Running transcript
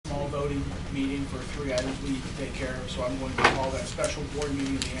voting meeting for 3 items we need to take care of, so I'm going to call that special board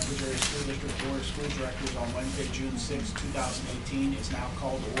meeting of the Amherst Area School District Board of School Directors on Wednesday, June 6, 2018 is now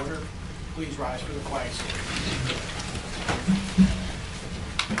called to order. Please rise for the flag salute.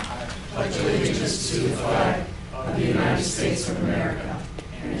 I pledge allegiance to the flag of the United States of America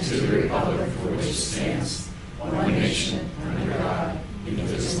and to the republic for which it stands, one nation, under God,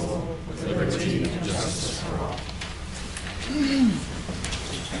 indivisible, with liberty and justice for all.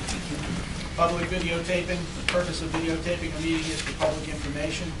 Public videotaping. The purpose of videotaping a meeting is for public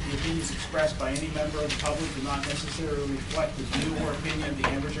information. The opinions expressed by any member of the public do not necessarily reflect the view or opinion of the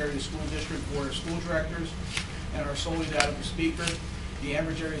Amherst Area School District Board of School Directors and are solely that of the speaker. The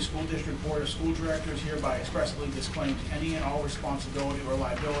Amherst Area School District Board of School Directors hereby expressly disclaims any and all responsibility or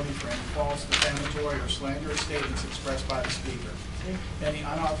liability for any false, defamatory, or slanderous statements expressed by the speaker. Any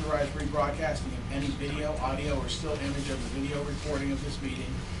unauthorized rebroadcasting of any video, audio, or still image of the video recording of this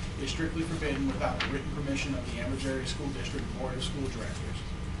meeting is strictly forbidden without the written permission of the Amherst Area School District Board of School Directors.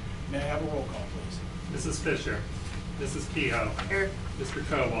 May I have a roll call, please? Mrs. Fisher. Mrs. Kehoe. Here. Mr.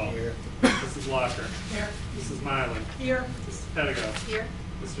 Kowal. Here. Mrs. Locker. Here. Mrs. Milan. Here. Mrs. Pedigo. Here.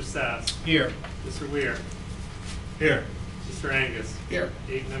 Mr. Sass. Here. Mr. Weir. Here. Mr. Angus. Here.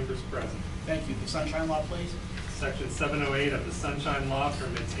 8 members present. Thank you. The Sunshine Law, please. Section 708 of the Sunshine Law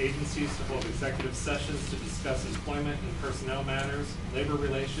permits agencies to hold executive sessions to discuss employment and personnel matters, labor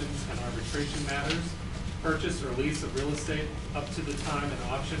relations, and arbitration matters, purchase or lease of real estate up to the time an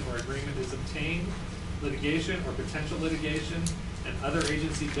option or agreement is obtained, litigation or potential litigation, and other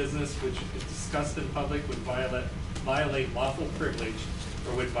agency business which, if discussed in public, would violate lawful privilege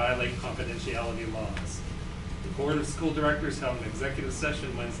or would violate confidentiality laws. The Board of School Directors held an executive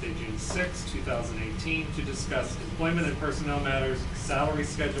session Wednesday, June 6, 2018 to discuss employment and personnel matters, salary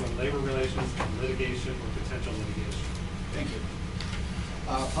schedule and labor relations, and litigation or potential litigation. Thank you.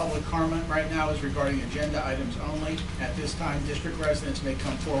 Public comment right now is regarding agenda items only. At this time, district residents may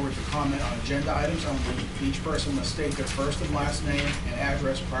come forward to comment on agenda items only. Each person must state their first and last name and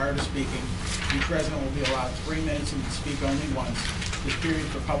address prior to speaking. Each resident will be allowed 3 minutes and can speak only once. This period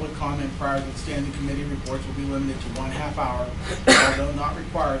for public comment prior to the standing committee reports will be limited to 1/2 hour. Although not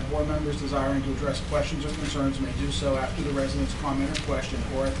required, board members desiring to address questions or concerns may do so after the resident's comment or question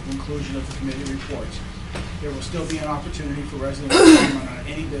or at the conclusion of the committee reports. There will still be an opportunity for residents to comment on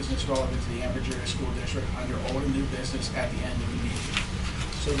any business relevant to the Amherst Area School District under old and new business at the end of the meeting.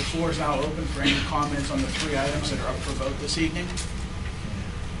 So the floor is now open for any comments on the 3 items that are up for vote this evening.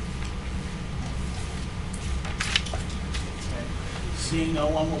 Okay. Seeing no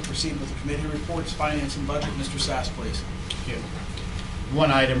one, will proceed with the committee reports. Finance and Budget, Mr. Sass, please. Thank you.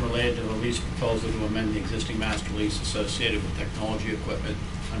 One item related to the lease proposal to amend the existing master lease associated with technology equipment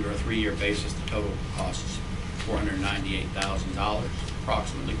under a 3-year basis. The total cost is $498,000,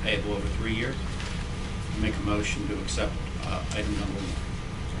 approximately payable over 3 years. Make a motion to accept item number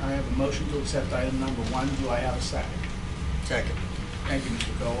 1. I have a motion to accept item number 1. Do I have a second? Second. Thank you,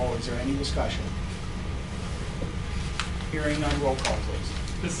 Mr. Kowal. Is there any discussion? Hearing none, roll call, please.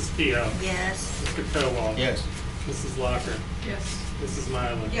 Mrs. Kehoe. Yes. Mr. Kowal. Yes. Mrs. Locker. Yes. Mrs.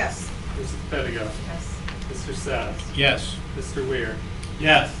 Milan. Yes. Mrs. Pedigo. Yes. Mr. Sass. Yes. Mr. Weir.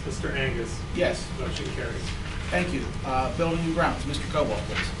 Yes. Mr. Angus. Yes. Motion carries. Thank you. Building and Grounds, Mr. Kowal,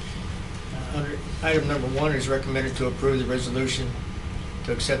 please. Under item number 1 is recommended to approve the resolution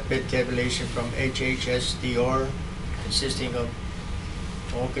to accept bid tabulation from HHSDR consisting of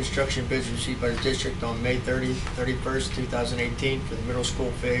all construction bids received by the district on May 31st, 2018 for the middle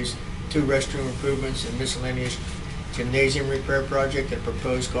school phase 2 restroom improvements and miscellaneous gymnasium repair project at a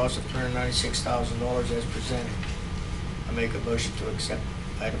proposed cost of $396,000 as presented. I make a motion to accept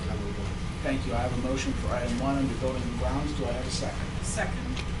item number 1. Thank you. I have a motion for item 1 under Building and Grounds. Do I have a second?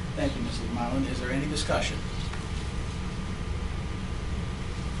 Second. Thank you, Mrs. Milan. Is there any discussion?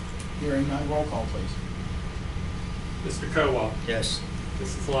 Hearing none, roll call, please. Mr. Kowal. Yes.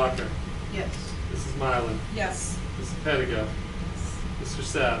 Mrs. Locker. Yes. Mrs. Milan. Yes. Mrs. Pedigo. Mr.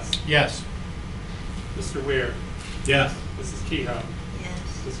 Sass. Yes. Mr. Weir. Yes. Mrs. Kehoe. Yes.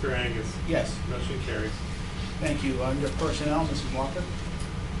 Mr. Angus. Yes. Motion carries. Thank you. Under Personnel, Mrs. Walker.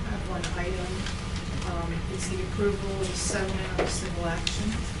 I have one item. It's the approval of settlement of civil action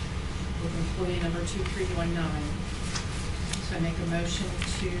with employee number 2319. So I make a motion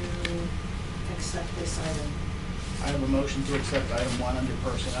to accept this item. I have a motion to accept item 1 under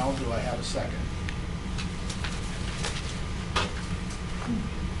Personnel. Do I have a second?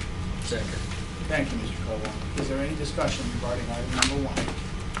 Second. Thank you, Mr. Kowal. Is there any discussion regarding item number 1?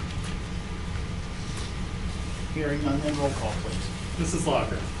 Hearing none, then roll call, please. Mrs.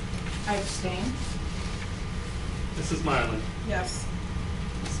 Locker. I abstain. Mrs. Milan. Yes.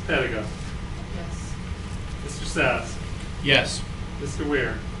 Mrs. Pedigo, Yes. Mr. Sass, Yes. Mr.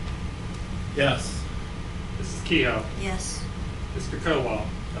 Weir, Yes. Mrs. Kehoe, Yes. Mr. Kowal,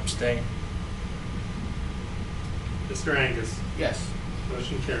 Abstain. Mr. Angus. Yes,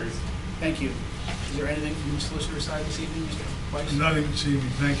 Motion carries. thank you. Is there anything from the solicitor's side this evening, Mr. Weiss? Nothing this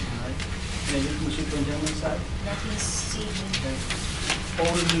evening, thank you. All right. Anything from the superintendent's side? Nothing this evening. Okay.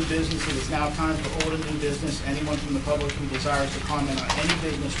 Old and new business, it is now time for old and new business. Anyone from the public who desires to comment on any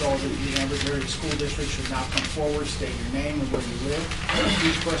business relative to the Amber's Area School District should now come forward, state your name and where you live.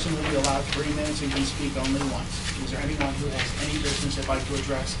 Each person will be allowed 3 minutes and can speak only once. Is there anyone who has any business they'd like to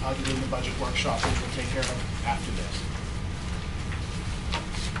address other than the budget workshop, which we'll take care of after this?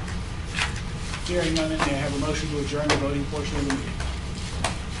 Hearing none, may I have a motion to adjourn the voting portion of the meeting?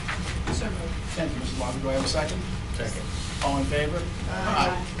 So moved. Thank you, Mrs. Walker. Do I have a second? Second. All in favor?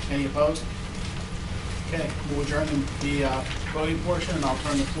 Aye. Any opposed? Okay, we'll adjourn the voting portion, and I'll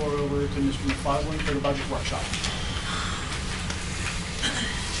turn the floor over to Mr. McFarland for the budget workshop.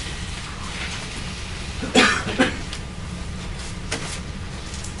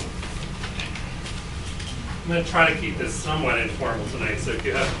 I'm going to try to keep this somewhat informal tonight, so if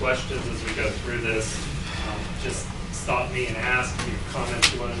you have questions as we go through this, just stop me and ask. If you have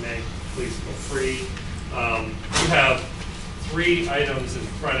comments you want to make, please feel free. You have 3 items in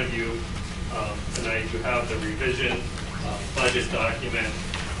front of you tonight. You have the revision budget document.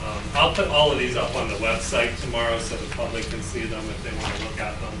 I'll put all of these up on the website tomorrow so the public can see them if they want to look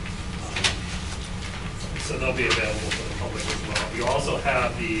at them. So they'll be available for the public as well. You also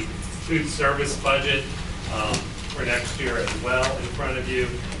have the food service budget for next year as well in front of you,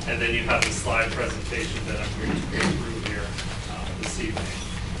 and then you have the slide presentation that I'm going to go through here this evening.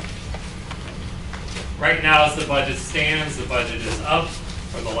 Right now, as the budget stands, the budget is up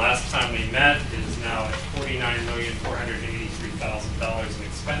from the last time we met. It is now at $49,483,000 in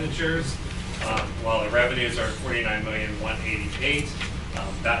expenditures, while the revenues are $49,188,000.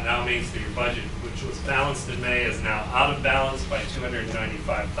 That now means that your budget, which was balanced in May, is now out of balance by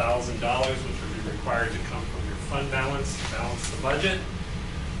 $295,000, which would be required to come from your fund balance to balance the budget.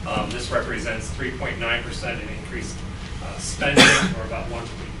 This represents 3.9% in increased spending, or about $1.8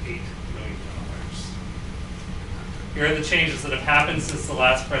 million. Here are the changes that have happened since the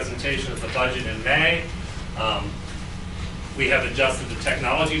last presentation of the budget in May. We have adjusted the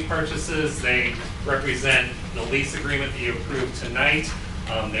technology purchases. They represent the lease agreement that you approved tonight.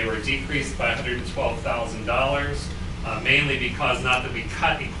 They were decreased by $112,000, mainly because not that we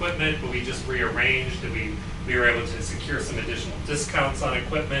cut equipment, but we just rearranged and we were able to secure some additional discounts on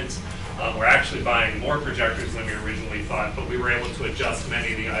equipment. We're actually buying more projectors than we originally thought, but we were able to adjust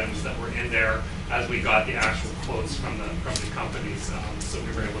many of the items that were in there as we got the actual quotes from the companies. So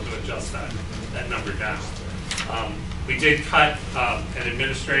we were able to adjust that number down. We did cut an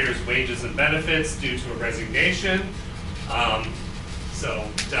administrator's wages and benefits due to a resignation. So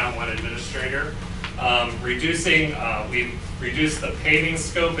down 1 administrator. We reduced the paving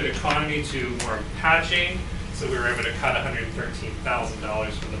scope at economy to more patching. So we were able to cut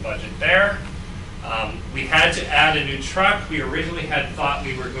 $113,000 from the budget there. We had to add a new truck. We originally had thought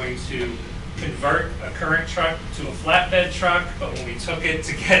we were going to convert a current truck to a flatbed truck, but when we took it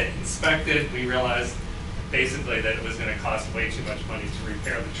to get inspected, we realized basically that it was going to cost way too much money to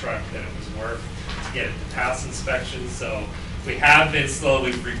repair the truck than it was worth to get it to pass inspection. So we have been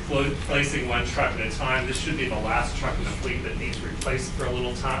slowly replacing 1 truck at a time. This should be the last truck in the fleet that needs replaced for a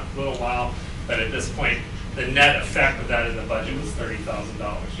little while, but at this point, the net effect of that in the budget was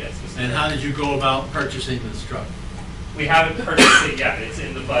 $30,000. Yes, Mr. And how did you go about purchasing this truck? We haven't purchased it yet. It's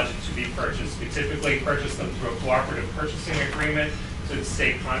in the budget to be purchased. We typically purchase them through a cooperative purchasing agreement to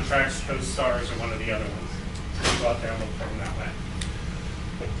state contracts, CoStars, or one of the other ones. So we go out there and look for them that way.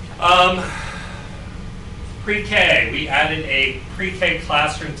 Pre-K, we added a pre-K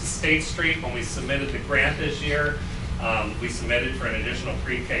classroom to State Street when we submitted the grant this year. We submitted for an additional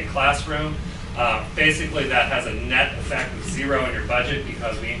pre-K classroom. Basically, that has a net effect of 0 in your budget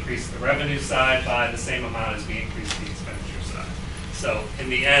because we increased the revenue side by the same amount as we increased the expenditure side. So in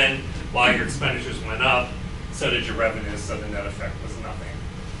the end, while your expenditures went up, so did your revenues, so the net effect was nothing.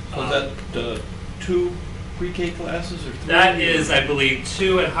 Was that 2 pre-K classes or 3? That is, I believe,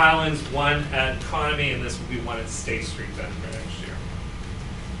 2 at Highlands, 1 at Economy, and this will be 1 at State Street then for next year.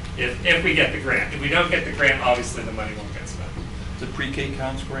 If we get the grant. If we don't get the grant, obviously the money won't get spent. The pre-K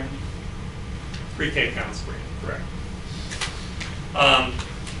counts grant? Pre-K counts grant, correct.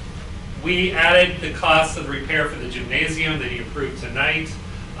 We added the cost of repair for the gymnasium that you approved tonight.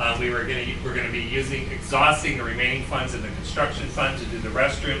 We're going to be exhausting the remaining funds in the construction fund to do the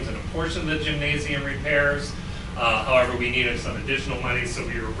restrooms and a portion of the gymnasium repairs. However, we needed some additional money, so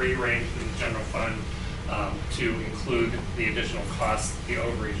we rearranged in the general fund to include the additional costs, the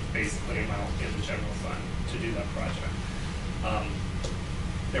overage basically amount in the general fund to do that project.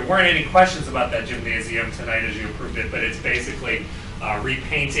 There weren't any questions about that gymnasium tonight as you approved it, but it's basically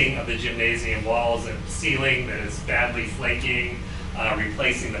repainting of the gymnasium walls and ceiling that is badly flaking,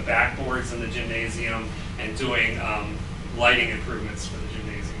 replacing the backboards in the gymnasium, and doing lighting improvements for the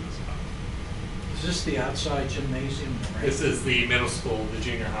gymnasium as well. Is this the outside gymnasium? Right? This is the middle school, the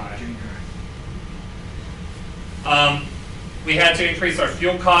junior high. Junior. We had to increase our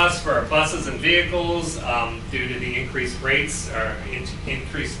fuel costs for our buses and vehicles due to the increased rates or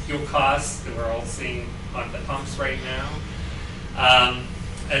increased fuel costs that we're all seeing on the pumps right now.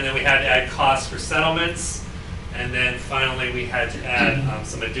 And then we had to add costs for settlements. And then finally, we had to add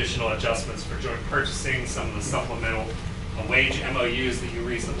some additional adjustments for joint purchasing, some of the supplemental wage MOUs that you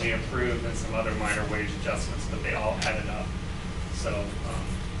recently approved, and some other minor wage adjustments, but they all added up. So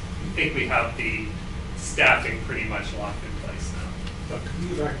I think we have the staffing pretty much locked in place now. Can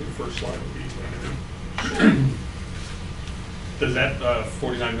you go back to the first slide, please? Does that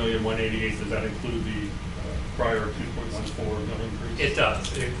 49,188,000, does that include the prior 2.14 million increase? It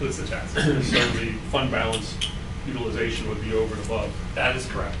does. It includes the tax. So the fund balance utilization would be over and above. That is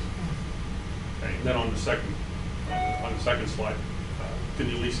correct. Okay. And then on the second slide, can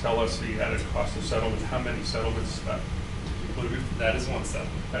you at least tell us the added cost of settlement? How many settlements that included? That is one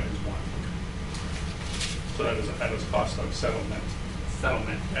settlement. That is one. So that is a added cost of settlement.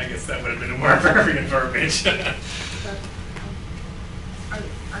 Settlement. I guess that would have been a more appropriate verbiage. Are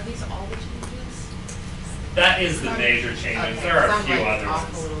these all the changes? That is the major changes. Okay, There are a some few might others.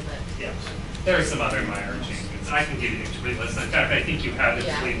 off a little bit. Yeah. There are some other minor changes. I can give you the complete list. In fact, I think you have the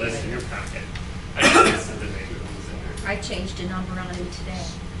Yeah. complete list in your packet. I just listed the major ones in there. I changed a number on it today.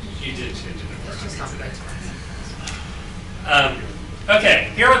 You did change it It's just not today. good. Okay,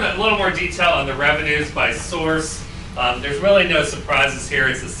 here are a little more detail on the revenues by source. There's really no surprises here.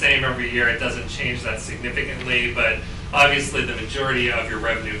 It's the same every year. It doesn't change that significantly, but obviously the majority of your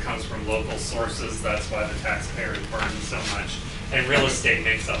revenue comes from local sources. That's why the taxpayer is burdened so much. And real estate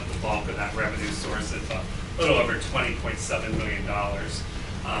makes up the bulk of that revenue source. It's a little over $20.7 million.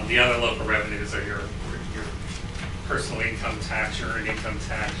 The other local revenues are your personal income tax, your earned income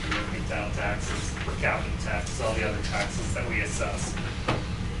tax, your retail taxes, per capita taxes, all the other taxes that we assess.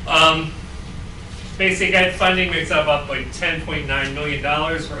 Basic ed funding makes up like $10.9 million.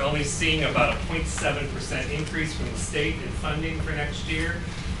 We're only seeing about a 0.7% increase from the state in funding for next year.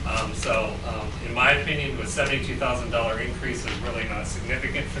 In my opinion, a $72,000 increase is really not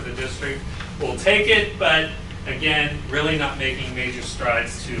significant for the district. We'll take it, but again, really not making major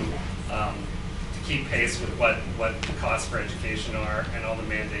strides to keep pace with what the costs for education are and all the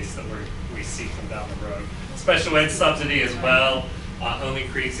mandates that we see from down the road. Special ed subsidy as well, only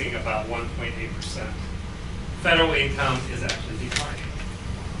increasing about 1.8%. Federal income is actually declining.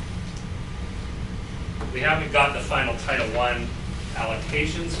 We haven't got the final Title I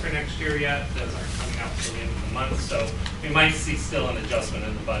allocations for next year yet. Those aren't coming out until the end of the month, so we might see still an adjustment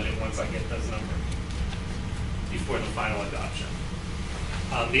in the budget once I get those numbers before the final adoption.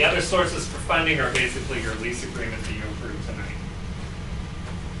 The other sources for funding are basically your lease agreement that you approved tonight.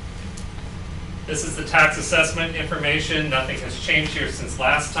 This is the tax assessment information. Nothing has changed here since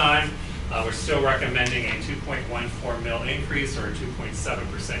last time. We're still recommending a 2.14 mil increase or a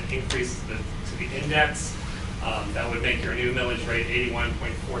 2.7% increase to the index. That would make your new millage rate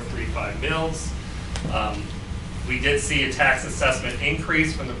 81.435 mils. We did see a tax assessment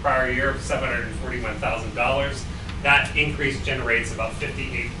increase from the prior year of $741,000. That increase generates about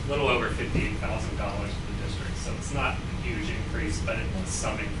a little over $58,000 for the district. So it's not a huge increase, but it's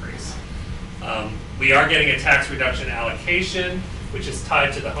some increase. We are getting a tax reduction allocation, which is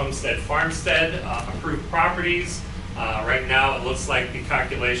tied to the homestead farmstead approved properties. Right now, it looks like the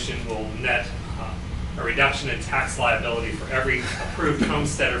calculation will net a reduction in tax liability for every approved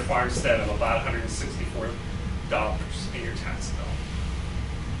homestead or farmstead of about $164 in your tax bill.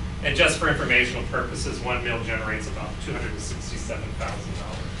 And just for informational purposes, 1 mil generates about $267,000.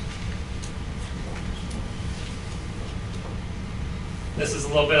 This is a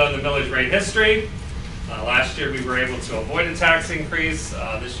little bit on the millage rate history. Last year we were able to avoid a tax increase.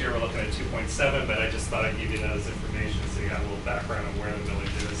 This year we're looking at 2.7, but I just thought I'd give you those information so you got a little background on where the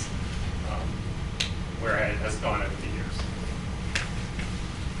millage is, where it has gone over the years.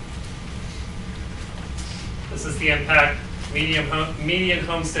 This is the impact. Median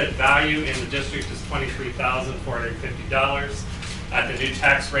homestead value in the district is $23,450. At the new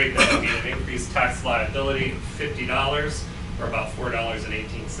tax rate, that would mean an increased tax liability of $50, or about $4.18 a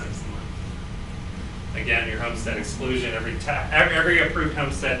month. Again, your homestead exclusion, every approved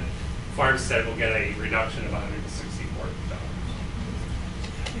homestead, farmstead will get a reduction of $164.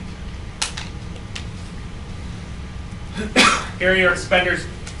 Here are your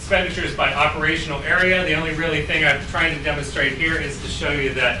expenditures by operational area. The only really thing I'm trying to demonstrate here is to show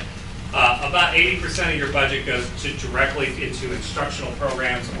you that about 80% of your budget goes directly into instructional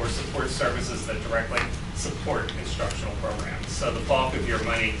programs or support services that directly support instructional programs. So the bulk of your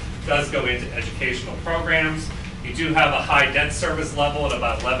money does go into educational programs. You do have a high debt service level at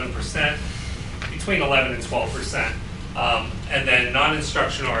about 11%, between 11 and 12%. And then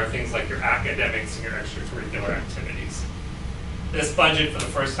non-instructional are things like your academics and your extracurricular activities. This budget for the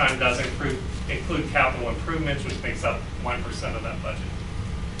first time does include capital improvements, which makes up 1% of that budget.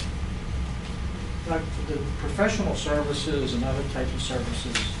 Like the professional services and other types of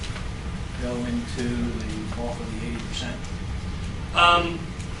services go into the bulk of the 80%?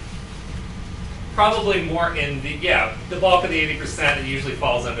 Probably more in the bulk of the 80%, it usually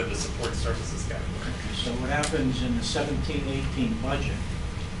falls under the support services category. Okay, so what happens in the 17-18 budget,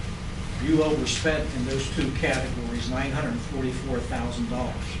 you overspent in those two categories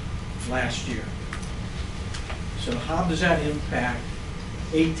 $944,000 last year. So how does that impact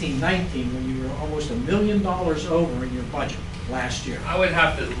 18-19 when you were almost $1 million over in your budget last year? I would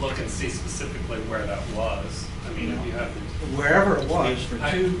have to look and see specifically where that was. I mean, if you have to. Wherever it was, for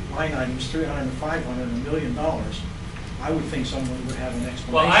two line items, 300 and 500, $1 million, I would think someone would have an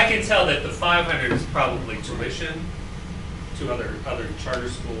explanation. Well, I can tell that the 500 is probably tuition to other charter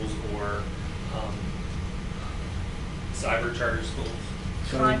schools or cyber charter schools.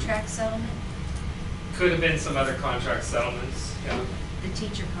 So- Contract settlement, Could have been some other contract settlements. Yeah. the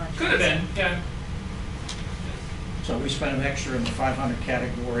teacher contract. Could have been. Yeah. So we spent an extra in the 500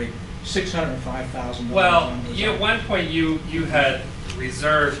 category, $605,000. Well, on those at items. one point you had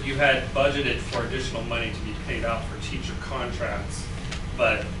reserved, you had budgeted for additional money to be paid out for teacher contracts,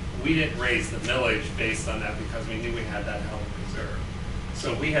 but we didn't raise the millage based on that because we knew we had that held in reserve.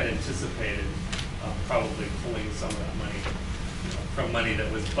 So we had anticipated probably pulling some of that money from money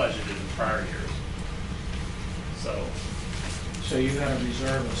that was budgeted in prior years. So you had a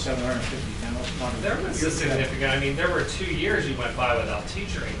reserve of $750,000. There was a significant, I mean, there were 2 years you went by without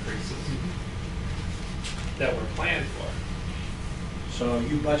teacher increases that were planned for. So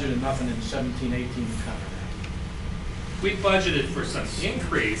you budgeted nothing in 17-18 to cover that. We budgeted for some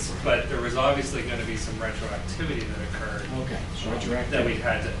increase, but there was obviously going to be some retroactivity that occurred. Okay, so retroactivity. That we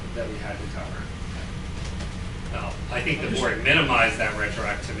had to cover. Now, I think the board minimized that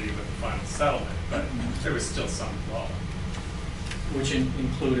retroactivity with the final settlement, but there was still some involved. Which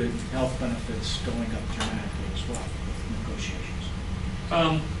included health benefits going up dramatically as well with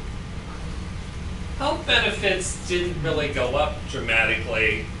negotiations. Health benefits didn't really go up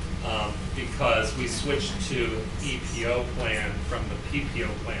dramatically because we switched to EPO plan from the PPO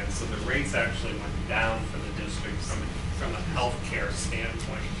plan, so the rates actually went down for the district from a healthcare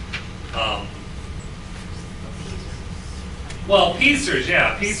standpoint. Well,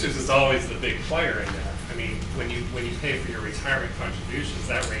 PCERS is always the big player in that. I mean, when you pay for your retirement contributions,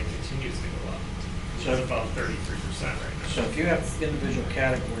 that rate continues to go up. So it's about 33% right now. So if you have individual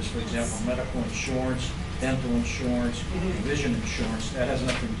categories, for example, medical insurance, dental insurance, vision insurance, that has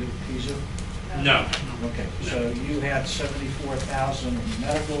nothing to do with PISA? No. Okay, No. so you had 74,000 in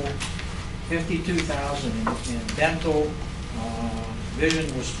medical, 52,000 in dental,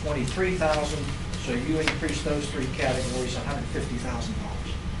 vision was 23,000, so you increased those three categories $150,000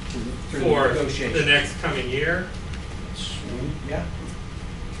 through the For negotiation. the next coming year, Yeah,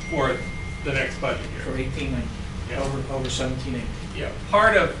 or the next budget for year. 18, Yeah. over 17, 18. Yeah,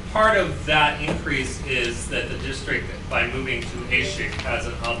 part of that increase is that the district, by moving to ASHIC, has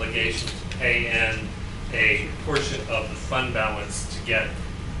an obligation to pay in a portion of the fund balance to get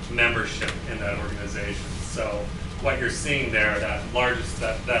membership in that organization. So what you're seeing there, that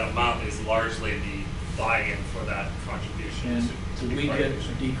amount is largely the buy-in for that contribution. And to do we the get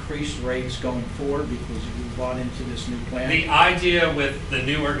organization. decreased rates going forward because we bought into this new plan? The idea with the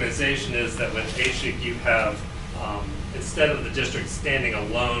new organization is that with ASHIC, you have, instead of the district standing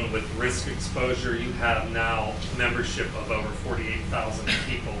alone with risk exposure, you have now membership of over 48,000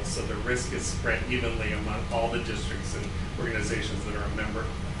 people. So the risk is spread evenly among all the districts and organizations that are a member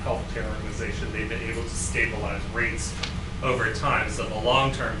healthcare organization. They've been able to stabilize rates over time. So the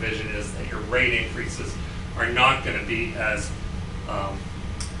long-term vision is that your rate increases are not going to be as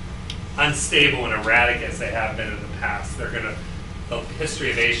unstable and erratic as they have been in the past. The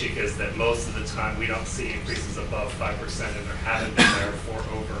history of ASHIC is that most of the time we don't see increases above 5%, and there haven't been there for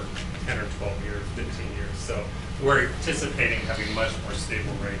over 10 or 12 years, 15 years. So we're anticipating having much more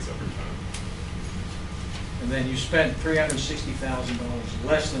stable rates over time. and then you spent $360,000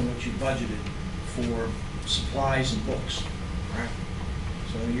 less than what you budgeted for supplies and books, right?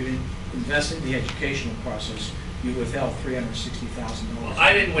 So you didn't invest in the educational process, you withheld $360,000. Well,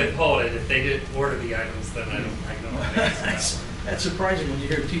 I didn't withhold it. If they didn't order the items, then I don't know what to answer that one. That's surprising when you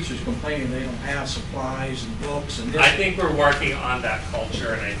hear teachers complaining they don't have supplies and books and this. I think we're working on that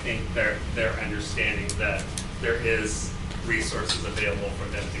culture, and I think they're understanding that there is resources available for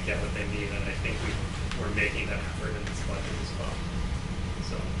them to get what they need, and I think we're making that effort in this budget as well.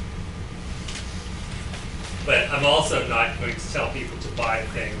 So, but I'm also not going to tell people to buy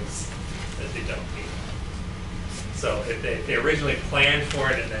things that they don't need. So if they originally planned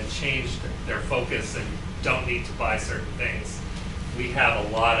for it and then changed their focus and don't need to buy certain things, we have a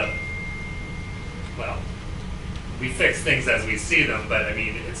lot of, well, we fix things as we see them, but I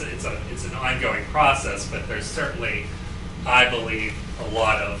mean, it's an ongoing process, but there's certainly, I believe, a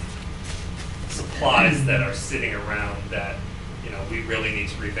lot of supplies that are sitting around that, you know, we really need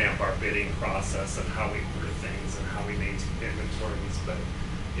to revamp our bidding process and how we order things and how we maintain inventories, but,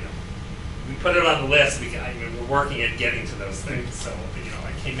 you know, we put it on the list. We're working at getting to those things. So, you know,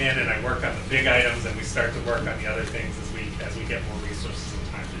 I came in and I work on the big items, and we start to work on the other things as we get more resources and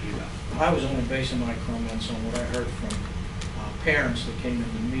time to do that. I was only basing my comments on what I heard from parents that came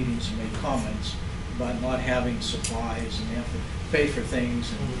into meetings and made comments about not having supplies, and they have to pay for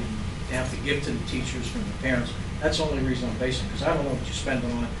things, and they have to give to the teachers from the parents. That's the only reason I'm basing, because I don't know what you spend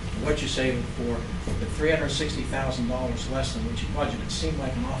on and what you're saving for. The $360,000 less than what you budgeted seemed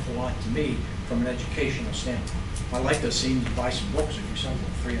like an awful lot to me from an educational standpoint. I'd like to see you buy some books if you're selling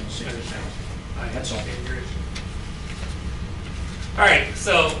for $360,000. That's all. All right,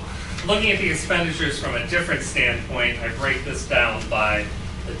 so looking at the expenditures from a different standpoint, I break this down by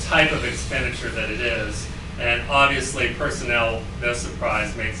the type of expenditure that it is. And obviously, personnel, no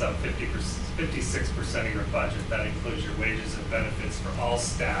surprise, makes up 56% of your budget. That includes your wages and benefits for all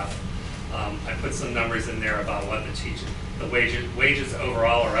staff. I put some numbers in there about what the wages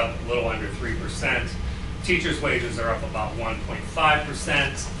overall are up a little under 3%. Teachers' wages are up about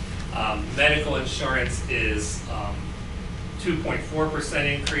 1.5%. Medical insurance is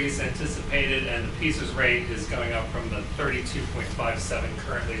 2.4% increase anticipated, and the PISA's rate is going up from the 32.57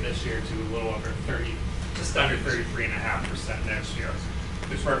 currently this year to a little over 30, just under 33.5% next year,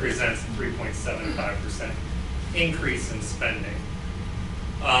 which represents a 3.75% increase in spending.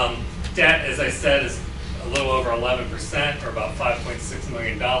 Debt, as I said, is a little over 11%, or about $5.6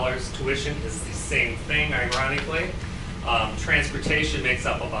 million. Tuition is the same thing, ironically. Transportation makes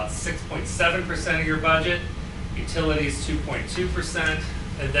up about 6.7% of your budget. Utilities, 2.2%,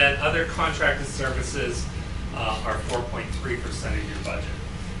 and then other contracted services are 4.3% of your budget.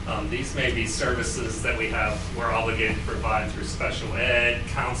 These may be services that we're obligated to provide through special ed,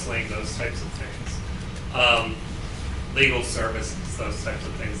 counseling, those types of things. Legal services, those types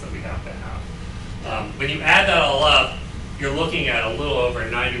of things that we have to have. When you add that all up, you're looking at a little over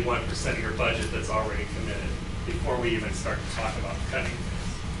 91% of your budget that's already committed before we even start to talk about cutting things.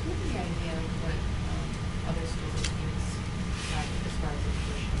 What the idea of what other schools use, as far as the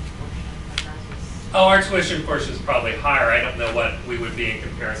tuition portion, like ours is? Oh, our tuition portion is probably higher. I don't know what we would be in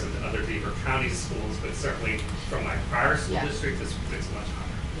comparison to other Beaver County schools, but certainly from my prior school Yeah. district, it's much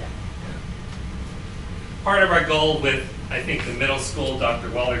higher. Yeah. Part of our goal with, I think, the middle school,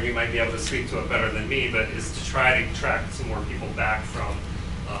 Dr. Weller, you might be able to speak to it better than me, but is to try to attract some more people back from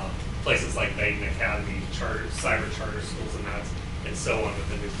places like Baden Academy, cyber charter schools, and so on with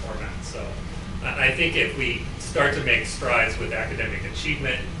the new format. So I think if we start to make strides with academic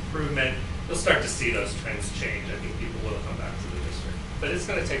achievement improvement, you'll start to see those trends change. I think people will come back to the district, but it's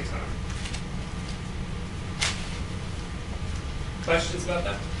going to take time. Questions about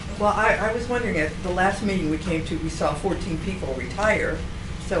that? Well, I was wondering, at the last meeting we came to, we saw 14 people retire.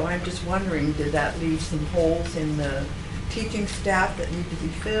 So I'm just wondering, did that leave some holes in the teaching staff that need to be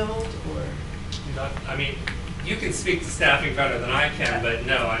filled, or? I mean, you can speak to staffing better than I can, but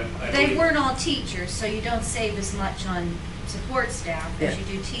no, I They believe- weren't all teachers, so you don't save as much on support staff as Yeah.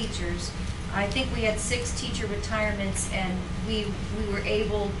 you do teachers. I think we had 6 teacher retirements, and we were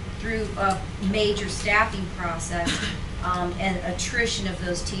able, through a major staffing process and attrition of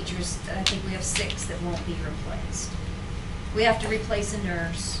those teachers, I think we have 6 that won't be replaced. We have to replace a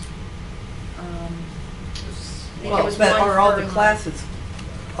nurse. I think there Well, was but one are all the furlough. classes,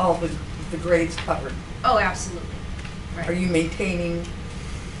 all the grades covered? Oh, absolutely. Right. Are you maintaining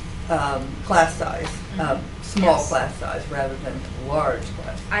class size, small Yes. class size rather than large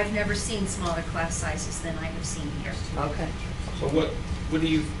class? I've never seen smaller class sizes than I have seen here. Okay. So what do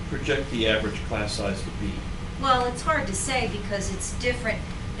you project the average class size to be? Well, it's hard to say because it's different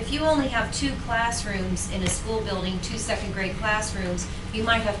If you only have 2 classrooms in a school building, 2 second-grade classrooms, you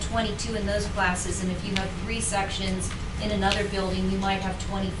might have 22 in those classes, and if you have 3 sections in another building, you might have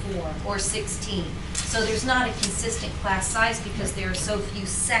 24 or 16. So there's not a consistent class size because there are so few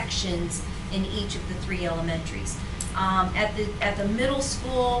sections in each of the 3 elementaries. At the middle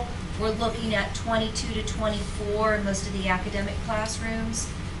school, we're looking at 22 to 24 in most of the academic classrooms,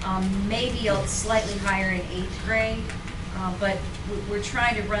 maybe a slightly higher in 8th grade, but we're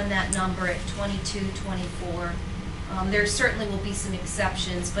trying to run that number at 22, 24. There certainly will be some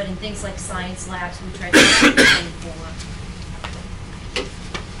exceptions, but in things like science labs, we try to keep it 24.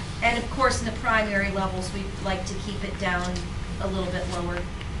 And of course, in the primary levels, we like to keep it down a little bit lower,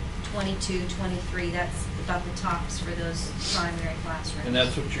 22, 23. That's about the tops for those primary classrooms. And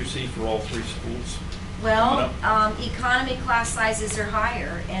that's what you see for all 3 schools? Well, economy class sizes are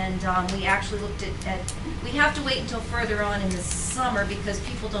higher, and we actually looked at, we have to wait until further on in the summer because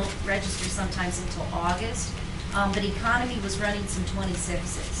people don't register sometimes until August, but economy was running some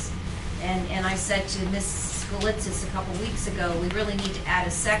 26s. And I said to Ms. Skolitzis a couple weeks ago, we really need to add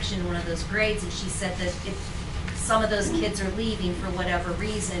a section in one of those grades, and she said that if some of those kids are leaving for whatever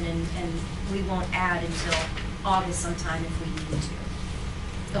reason, and we won't add until August sometime if we need to.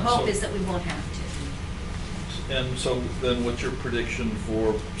 The hope is that we won't have to. And so then what's your prediction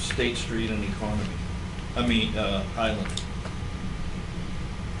for State Street and Economy? I mean, Highland?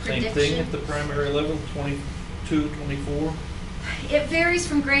 Same thing Prediction? at the primary level, 22, 24? It varies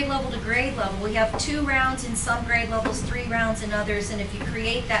from grade level to grade level. We have 2 rounds in some grade levels, 3 rounds in others, and if you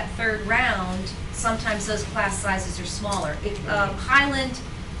create that 3rd round, sometimes those class sizes are smaller. Highland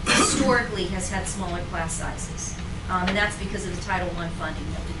historically has had smaller class sizes, and that's because of the Title I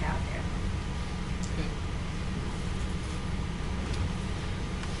funding that we have there.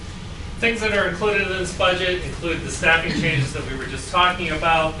 Things that are included in this budget include the staffing changes that we were just talking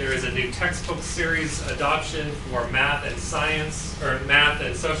about. There is a new textbook series adoption for math and science, or math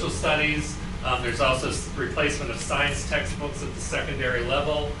and social studies. There's also replacement of science textbooks at the secondary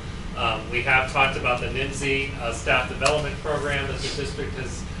level. We have talked about the NIMSY staff development program that the district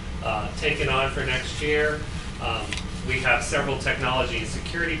has taken on for next year. We have several technology and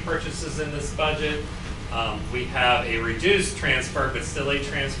security purchases in this budget. We have a reduced transfer, but still a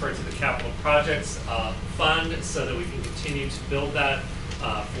transfer to the capital projects fund so that we can continue to build that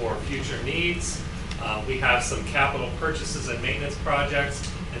for future needs. We have some capital purchases and maintenance projects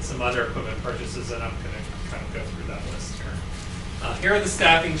and some other equipment purchases, and I'm going to kind of go through that list here. Here are the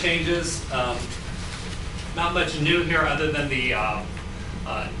staffing changes. Not much new here other than the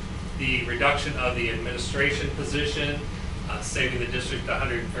reduction of the administration position, saving the district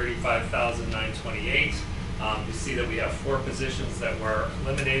 $135,928. You see that we have 4 positions that were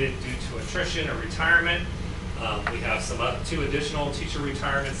eliminated due to attrition or retirement. We have some 2 additional teacher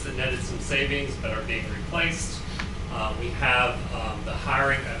retirements that netted some savings but are being replaced. We have the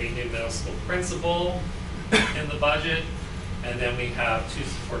hiring of a new middle school principal in the budget, and then we have 2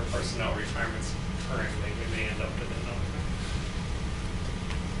 support personnel retirements currently. We may end up with another.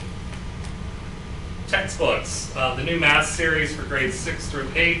 Textbooks. The new math series for grades 6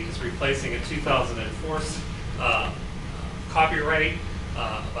 through 8 is replacing a 2004 copyright,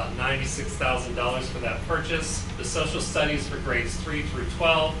 about $96,000 for that purchase. The social studies for grades 3 through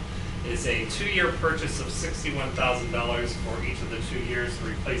 12 is a 2-year purchase of $61,000 for each of the 2 years,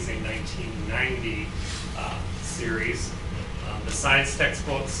 replacing 1990 series. The science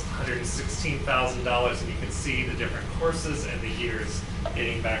textbooks, $116,000, and you can see the different courses and the years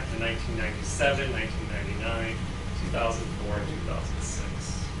dating back to 1997, 1999, 2004, and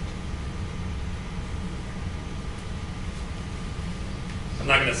 2006. I'm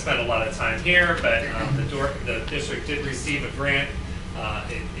not going to spend a lot of time here, but the district did receive a grant.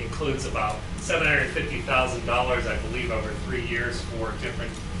 It includes about $750,000, I believe, over 3 years for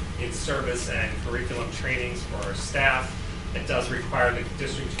different in-service and curriculum trainings for our staff. It does require the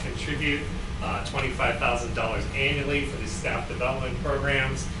district to contribute $25,000 annually for the staff development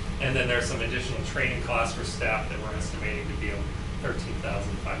programs, and then there's some additional training costs for staff that we're estimating to be $13,500.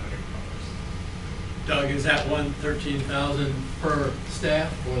 Doug, is that $13,000 per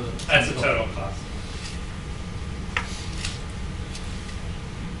staff or the? That's the total cost.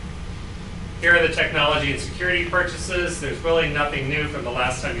 Here are the technology and security purchases. There's really nothing new from the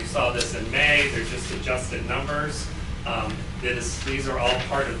last time you saw this in May. They're just adjusted numbers. These are all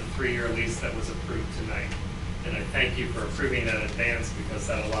part of the 3-year lease that was approved tonight. And I thank you for approving that in advance because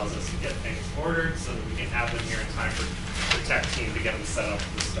that allows us to get things ordered so that we can have them here in time for the tech team to get them set up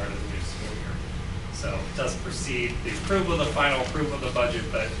for the start of the new school year. So it does precede the approval, the final approval of the budget,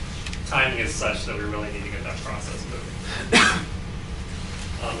 but timing is such that we really need to get that process moving.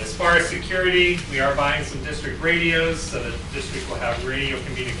 As far as security, we are buying some district radios so that the district will have radio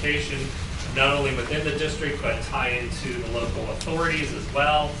communication not only within the district but tie into the local authorities as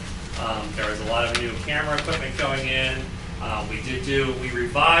well. There was a lot of new camera equipment going in. We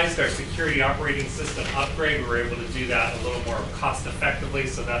revised our security operating system upgrade. We were able to do that a little more cost effectively,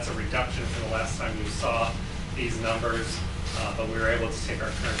 so that's a reduction from the last time you saw these numbers. But we were able to take our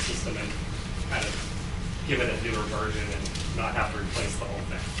current system and kind of give it a newer version and not have to replace the whole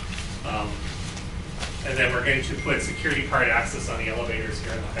thing. And then we're going to put security card access on the elevators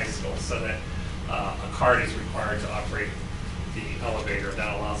here in the high school so that a card is required to operate the elevator.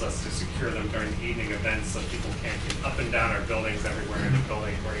 That allows us to secure them during evening events so people can't get up and down our buildings everywhere in the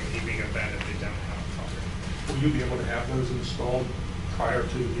building during an evening event if they don't have a card. Will you be able to have those installed prior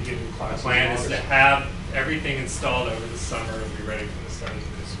to the beginning of The classes? plan is to have everything installed over the summer and be ready for the start of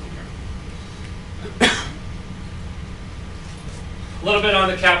the school year. A little bit on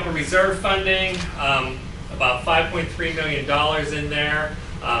the capital reserve funding, about $5.3 million in there.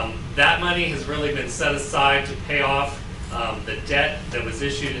 That money has really been set aside to pay off the debt that was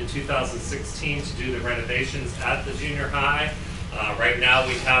issued in 2016 to do the renovations at the junior high. Right now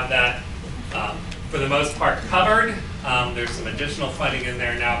we have that for the most part covered. There's some additional funding in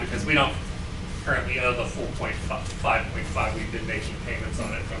there now because we don't currently owe the full 5.5. We've been making payments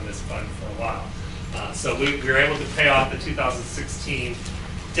on it from this fund for a while. So we were able to pay off the 2016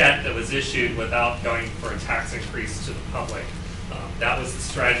 debt that was issued without going for a tax increase to the public. That was the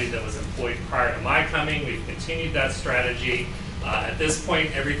strategy that was employed prior to my coming. We've continued that strategy. At this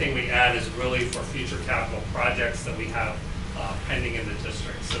point, everything we add is really for future capital projects that we have pending in the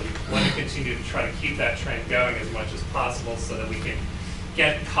district. So we want to continue to try to keep that trend going as much as possible so that we can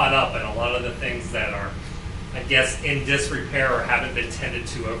get caught up in a lot of the things that are, I guess, in disrepair or haven't been tended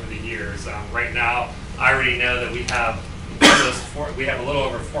to over the years. Right now, I already know that we have a little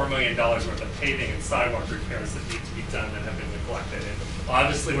over $4 million worth of paving and sidewalk repairs that need to be done that have been neglected. And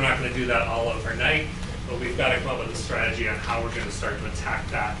obviously, we're not going to do that all overnight, but we've got to come up with a strategy on how we're going to start to attack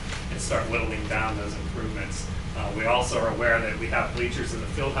that and start whittling down those improvements. We also are aware that we have bleachers in the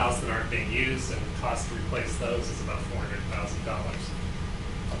field house that aren't being used, and the cost to replace those is about $400,000.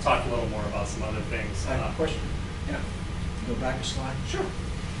 I'll talk a little more about some other things. I have a question. Yeah. Go back a slide. Sure.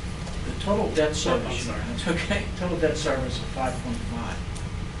 The total debt service. I'm sorry. That's okay. Total debt service of 5.5.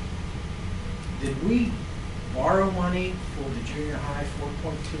 Did we borrow money for the junior high,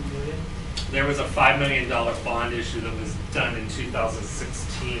 4.2 million? There was a $5 million bond issue that was done in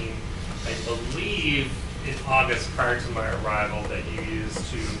 2016, I believe in August prior to my arrival, that you used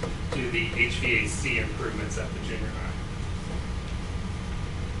to do the HVAC improvements at the junior high.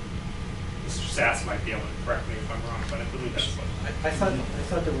 Mr. Sass might be able to correct me if I'm wrong, but I believe that's what. I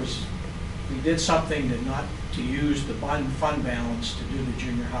thought there was, we did something that not to use the bond fund balance to do the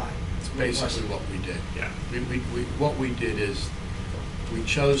junior high. It's basically what we did. Yeah. What we did is we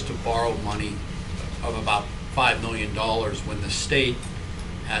chose to borrow money of about $5 million when the state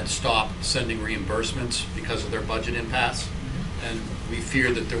had stopped sending reimbursements because of their budget impasse. And we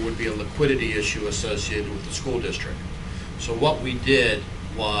feared that there would be a liquidity issue associated with the school district. So what we did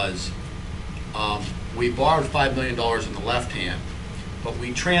was we borrowed $5 million in the left hand, but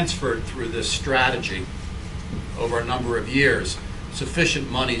we transferred through this strategy over a number of years sufficient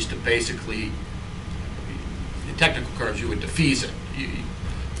monies to basically, in technical terms, you would defease it.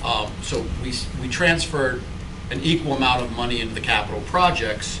 So we transferred an equal amount of money into the capital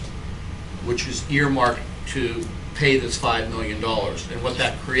projects, which was earmarked to pay this $5 million. And what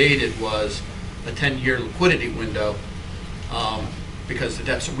that created was a 10-year liquidity window because the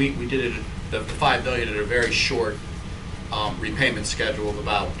debt, so we did it, the $5 million at a very short repayment schedule of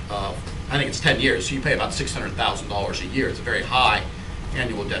about, I think it's 10 years, so you pay about $600,000 a year. It's a very high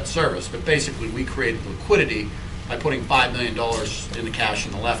annual debt service. But basically, we created liquidity by putting $5 million in the cash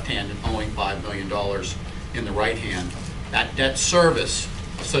in the left hand and owing $5 million in the right hand. That debt service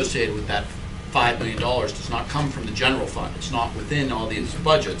associated with that $5 million does not come from the general fund. It's not within all these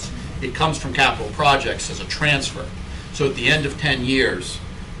budgets. It comes from capital projects as a transfer. So at the end of 10 years,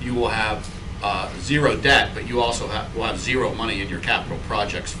 you will have zero debt, but you also will have zero money in your capital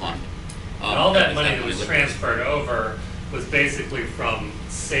projects fund. And all that money that was transferred over was basically from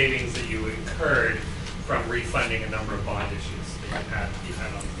savings that you incurred from refunding a number of bond issues that you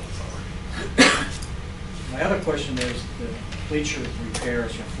had on the books already. My other question is the bleacher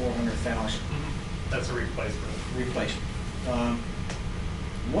repairs are 400,000. That's a replacement. Replacement.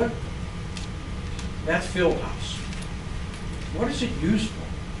 What, that field house, what is it used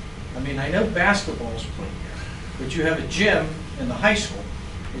for? I mean, I know basketball is played here, but you have a gym in the high school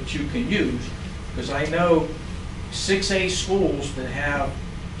that you can use, because I know 6A schools that have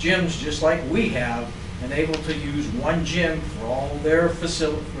gyms just like we have, and able to use one gym for all their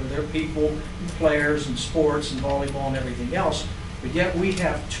facility, for their people, and players, and sports, and volleyball, and everything else. But yet we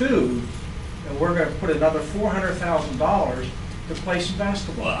have two, and we're gonna put another $400,000 to play some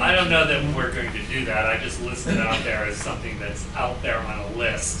basketball. Well, I don't know that we're going to do that. I just listed it out there as something that's out there on a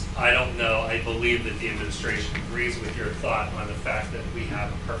list. I don't know, I believe that the administration agrees with your thought on the fact that we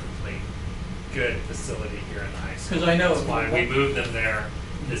have a perfectly good facility here in the high school. 'Cause I know- That's why we moved them there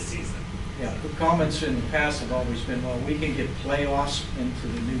this season. Yeah, the comments in the past have always been, well, we can get playoffs into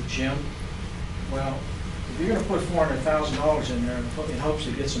the new gym. Well, if you're gonna put $400,000 in there in hopes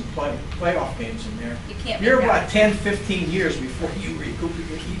to get some playoff games in there, You can't you're make that. about 10, 15 years before you recoup it,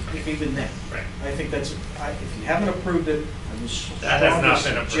 if even then. Right. I think that's, if you haven't approved it, I would That has not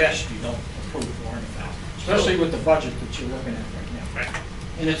strongly been suggest you don't approve 400,000, especially with the budget that you're looking at right now. Right.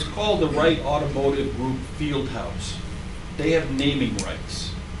 And it's called the Wright Automotive Group Fieldhouse. They have naming rights.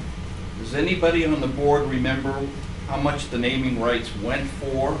 Does anybody on the board remember how much the naming rights went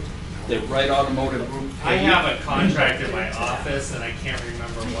for? The Wright Automotive Group I paid? have a contract in my office and I can't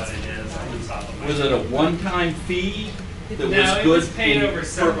remember what it is on the top of my head. Was it a one-time fee that No, was it good was paid in over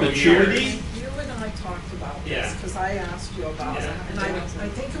several perpetuity? years. You and I talked about this, Yeah. because I asked you about it, Yeah. and I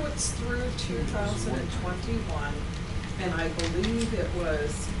think it was through 2021, and I believe it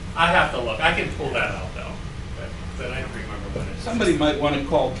was, I have to look, I can pull that out though, but I don't remember what it is. Somebody might want to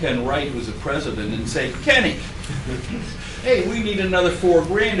call Ken Wright, who's the president, and say, Kenny, hey, we need another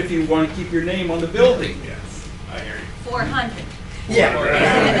 $4,000 if you want to keep your name on the building. Yes, I hear you. 400. Yeah.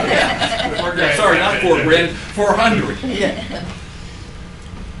 Sorry, not $4,000, 400. Yeah.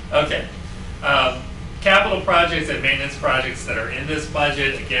 Okay. Capital projects and maintenance projects that are in this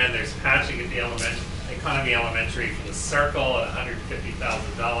budget, again, there's patching at the Economy Elementary for the circle at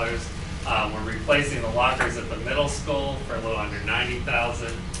 $150,000. We're replacing the lockers at the middle school for a little under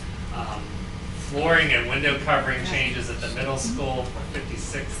 $90,000. Flooring and window covering changes at the middle school for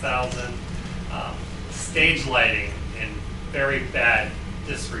 $56,000. Stage lighting in very bad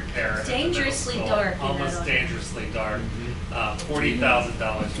disrepair at the middle Dangerously school. dark in Almost that. dangerously dark.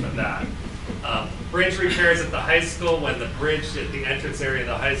 $40,000 for that. Bridge repairs at the high school. When the bridge at the entrance area of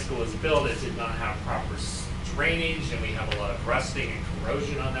the high school was built, it did not have proper drainage, and we have a lot of rusting and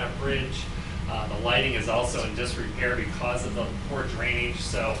corrosion on that bridge. The lighting is also in disrepair because of the poor drainage,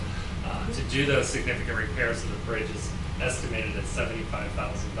 so to do those significant repairs to the bridge is estimated at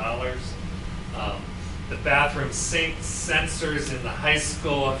 $75,000. The bathroom sink sensors in the high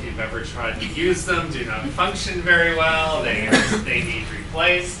school, if you've ever tried to use them, do not function very well. They need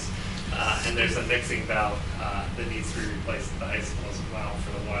replaced. And there's a mixing valve that needs to be replaced at the high school as well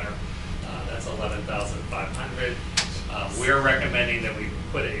for the water. That's $11,500. We're recommending that we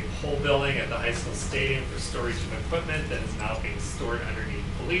put a whole building at the high school stadium for storage of equipment that is now being stored underneath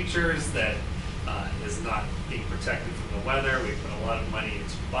bleachers that is not being protected from the weather. We put a lot of money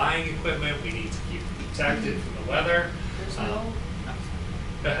into buying equipment. We need to keep it protected from the weather. There's no,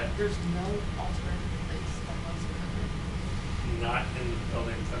 Go ahead. there's no alternative place that was equipment. Not in the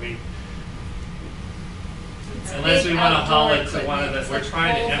buildings. I mean, It's unless we big want to haul outdoor it to one of equipment. the, It's we're like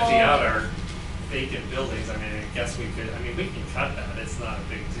trying to pole empty vault. out our vacant buildings. I mean, I guess we could, I mean, we can cut that. It's not a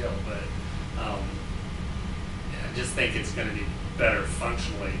big deal, but I just think it's going to be better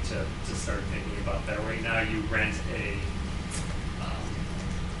functionally to start thinking about that. Right now, you rent a,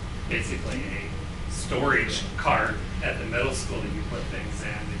 basically a storage cart at the middle school that you put things in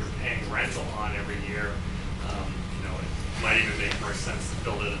that you're paying rental on every year. You know, it might even make more sense to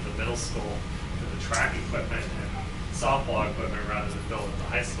build it at the middle school for the track equipment and softball equipment rather than build at the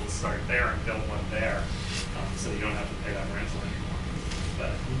high school. Start there and build one there, so you don't have to pay that rental anymore.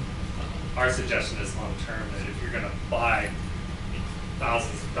 But our suggestion is long term that if you're going to buy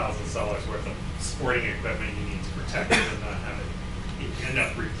thousands and thousands of dollars worth of sporting equipment, you need to protect it and not have it. You end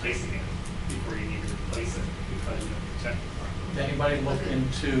up replacing it before you need to replace it because you don't protect it properly. Did anybody look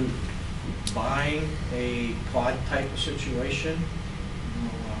into buying a pod type of situation? I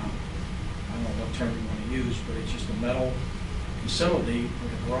don't know what term you want to use, but it's just a metal facility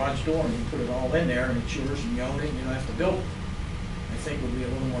with a garage door, and you put it all in there, and it's yours, and you own it, and you don't have to build it. I think would be a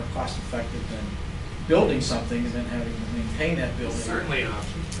little more cost effective than building something and then having to maintain that building. Certainly an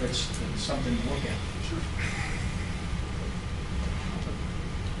option. It's something to look at.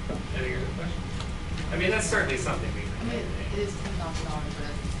 Any other questions? I mean, that's certainly something we I mean, it is $10,000, but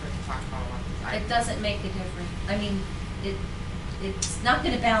as we start to talk about what It doesn't make a difference. I mean, it's not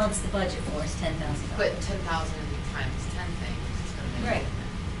gonna balance the budget for us, $10,000. But 10,000 times 10 things is gonna make a Right.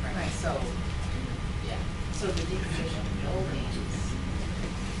 difference. Right. So, yeah, so the decommissioned buildings,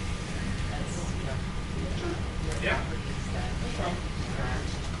 that's, you know, your Yeah. properties that are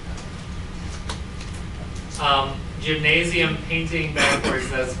Gymnasium painting backwards,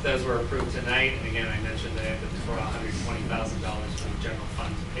 those were approved tonight. And again, I mentioned they have to throw $120,000 from the general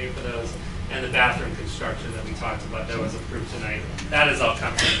fund to pay for those. And the bathroom construction that we talked about, that was approved tonight. That is all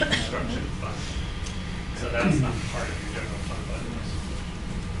coming from the construction fund. So that's not part of your general fund budget.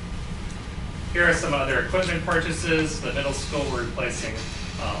 Here are some other equipment purchases. The middle school, we're replacing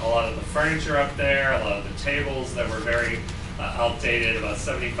a lot of the furniture up there, a lot of the tables that were very outdated, about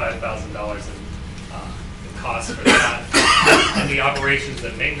 $75,000 in the cost for that. And the operations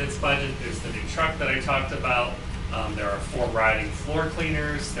and maintenance budget, there's the new truck that I talked about. There are 4 riding floor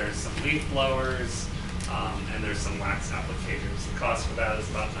cleaners, there's some leaf blowers, and there's some wax applicators. The cost for that is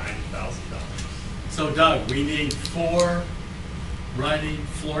about $90,000. So Doug, we need 4 riding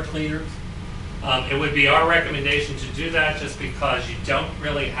floor cleaners? It would be our recommendation to do that just because you don't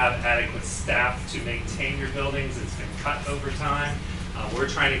really have adequate staff to maintain your buildings. It's been cut over time. We're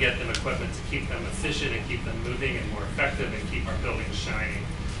trying to get them equipment to keep them efficient and keep them moving and more effective and keep our buildings shining.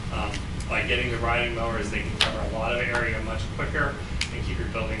 By getting the riding mowers, they can cover a lot of area much quicker and keep your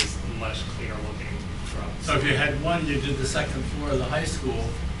buildings much cleaner looking throughout. So if you had one, you did the second floor of the high school,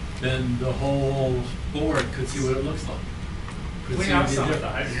 then the whole board could see what it looks like. Could We see have the some of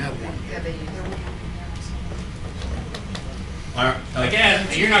difference. that. Yeah, they use All right, Again,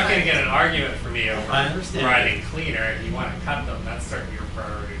 you're not going to get an argument from me over I understand. riding cleaner. If you want to cut them, that's certainly your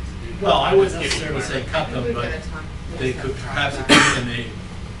priority to do that. Well, I I'm wouldn't just giving you necessarily say my cut them, We've but got to talk. they could perhaps appear in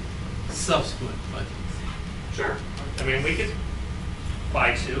a subsequent budget. Sure. I mean, we could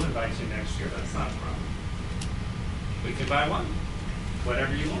buy 2 and buy 2 next year. That's not a problem. We could buy 1,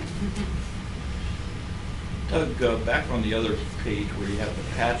 whatever you want. Doug, back on the other page where you have the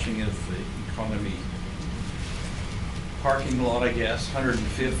patching of the economy parking lot, I guess,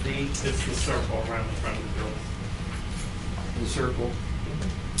 150, It's the circle around the front of the building. the circle.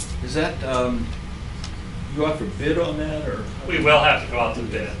 Is that, you have to bid on that, or? We will have to go out to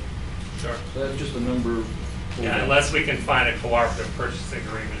bid. Sure. So that's just a number? Yeah, unless we can find a cooperative purchasing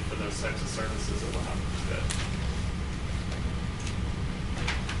agreement for those types of services, it will have to bid.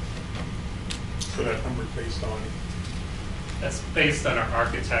 So that number's based on? That's based on our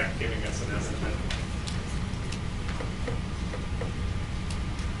architect giving us an estimate.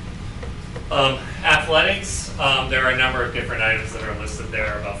 Athletics, there are a number of different items that are listed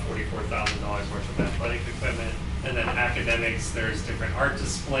there, about $44,000 worth of athletic equipment. And then academics, there's different art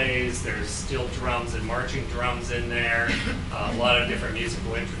displays, there's steel drums and marching drums in there, a lot of different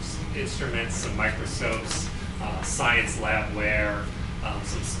musical instruments, some microscopes, science labware,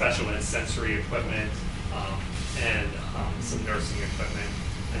 some special ed sensory equipment, and some nursing equipment.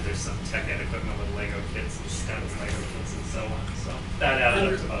 And there's some tech ed equipment with Lego kits and STEMs, Lego kits and so on. So that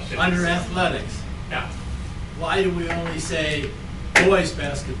added up to about 50. Under athletics, Yeah. why do we only say boys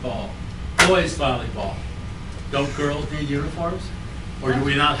basketball, boys volleyball? Don't girls need uniforms? Or do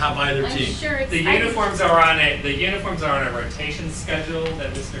we not have either I'm team? sure it's. The uniforms are on a rotation schedule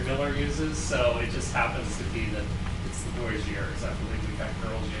that Mr. Miller uses, so it just happens to be that it's the boys' years. I believe we got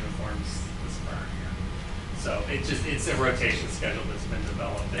girls' uniforms this current year. So it's a rotation schedule that's been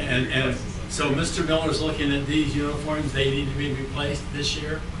developed. And so Mr. Miller's looking at these uniforms, they need to be replaced this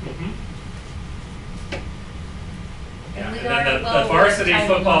year? Mhm. Yeah, And and we then are the low varsity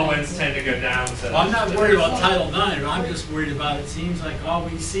Title football IX. wins tend to go down to. Well, I'm not worried about Title IX, I'm just worried about, it seems like all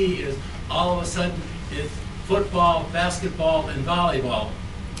we see is all of a sudden it's football, basketball, and volleyball.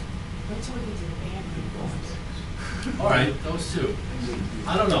 Wait till we get to the band uniforms. All right, those two.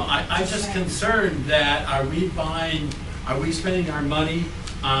 I don't know, I'm just concerned that are we spending our money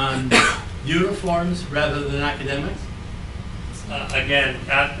on uniforms rather than academics? Again,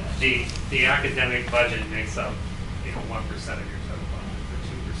 the academic budget makes up 1% of your total budget, or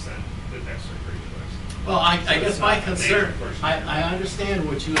 2% with extracurriculars. Well, I So guess it's my not a major concern, portion. I understand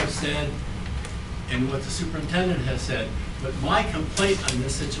what you have said and what the superintendent has said, but my complaint on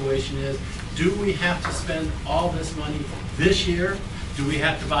this situation is, do we have to spend all this money this year? Do we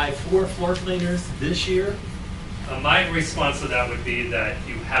have to buy 4 floor cleaners this year? My response to that would be that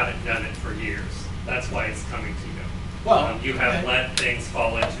you haven't done it for years. That's why it's coming to you. Well, You have okay. let things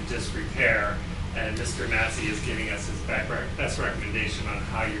fall into disrepair, and Mr. Massey is giving us his best recommendation on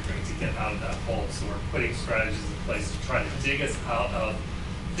how you're going to get out of that hole. So we're putting strategies in place to try to dig us out of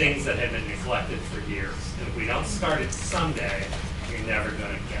things that have been neglected for years. And if we don't start it someday, you're never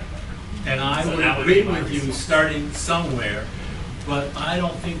going to get there. And I So would that would agree be my with you response. starting somewhere, but I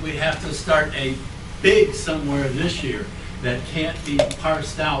don't think we have to start a big somewhere this year that can't be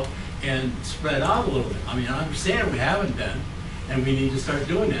parsed out and spread out a little bit. I mean, I understand we haven't been, and we need to start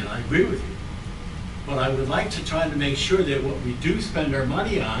doing that, I agree with you. But I would like to try to make sure that what we do spend our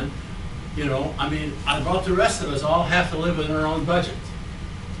money on, You know, I mean, I brought the rest of us all have to live within our own budget.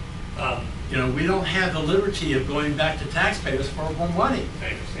 You know, we don't have the liberty of going back to taxpayers for more money.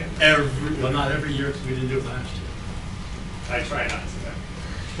 I understand. Well, not every year, because we didn't do it last year. I try not to.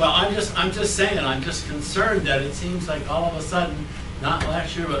 Well, I'm just saying, I'm just concerned that it seems like all of a sudden, not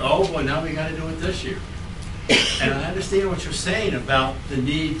last year, but oh boy, now we gotta do it this year. And I understand what you're saying about the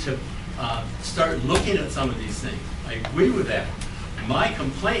need to start looking at some of these things. I agree with that. My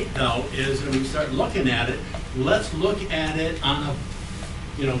complaint, though, is when we start looking at it, let's look at it on a,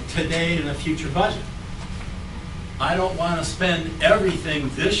 you know, today and a future budget. I don't want to spend everything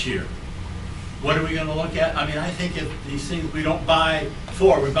this year. What are we going to look at? I mean, I think if these things, we don't buy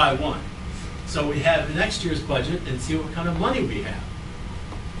 4, we buy 1. So we have next year's budget and see what kind of money we have.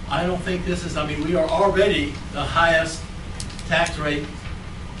 I don't think this is, I mean, we are already the highest tax rate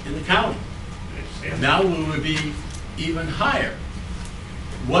in the county. Now we would be even higher.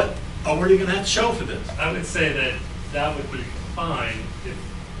 What are we going to have to show for this? I would say that that would be fine if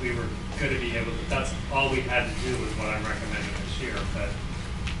we were going to be able to, that's all we had to do was what I'm recommending this year. But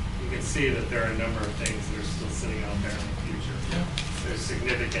you can see that there are a number of things that are still sitting out there in the future. Yeah. There's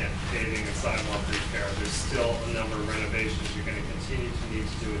significant paving and sidewalk repair. There's still a number of renovations you're going to continue to need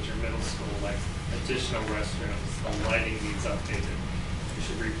to do at your middle school, like additional restrooms. The lighting needs updated. You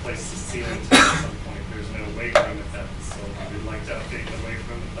should replace the ceiling at some point. There's no weight room at that facility. We'd like to update the weight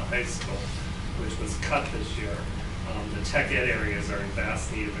room at the high school, which was cut this year. The tech ed areas are in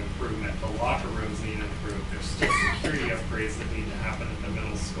vast need of improvement. The locker rooms need improved. There's still security upgrades that need to happen at the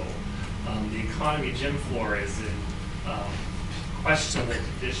middle school. The economy gym floor is in questionable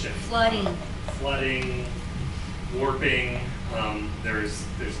condition. Flooding, warping. There's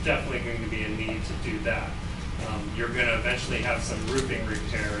definitely going to be a need to do that. You're going to eventually have some roofing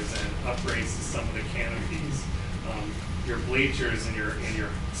repairs and upgrades to some of the canopies. Your bleachers and your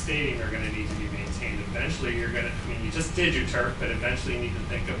stadium are going to need to be maintained. Eventually, you're going to, I mean, you just did your turf, but eventually you need to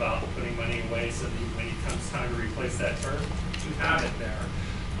think about putting money away so that when it comes time to replace that turf, you have it there.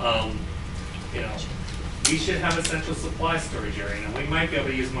 You know, we should have a central supply storage area. Now, we might be able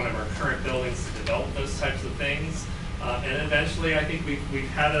to use one of our current buildings to develop those types of things. And eventually, I think we've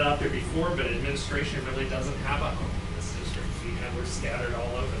had it out there before, but administration really doesn't have a home in this district. We're scattered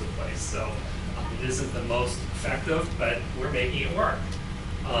all over the place. So it isn't the most effective, but we're making it work.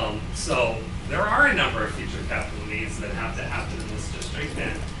 So there are a number of future capital needs that have to happen in this district,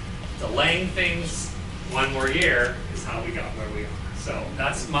 and delaying things one more year is how we got where we are. So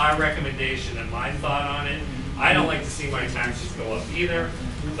that's my recommendation and my thought on it. I don't like to see my taxes go up either,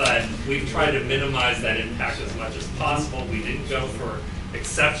 but we've tried to minimize that impact as much as possible. We didn't go for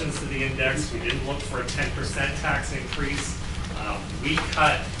exceptions to the index. We didn't look for a 10% tax increase. We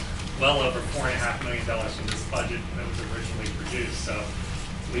cut well over $4.5 million from this budget that was originally produced. So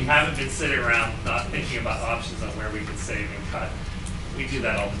we haven't been sitting around not thinking about options on where we could save and cut. We do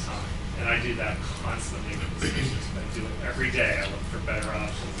that all the time. And I do that constantly with the district. I do it every day. I look for better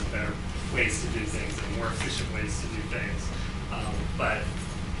options and better ways to do things and more efficient ways to do things. But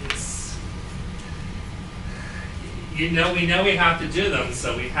it's, we know we have to do them,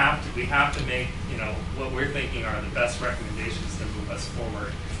 so we have to make, you know, what we're thinking are the best recommendations to move us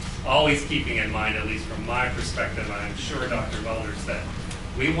forward. Always keeping in mind, at least from my perspective, and I'm sure Dr. Welders, that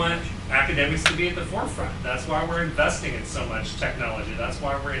we want academics to be at the forefront. That's why we're investing in so much technology. That's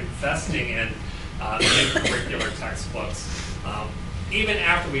why we're investing in curricular textbooks. Even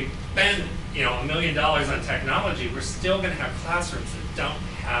after we spend, you know, $1 million on technology, we're still going to have classrooms that don't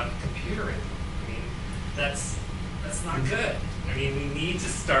have a computer in them. I mean, that's not good. I mean, we need to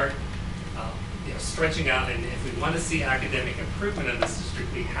start you know, stretching out, and if we want to see academic improvement in this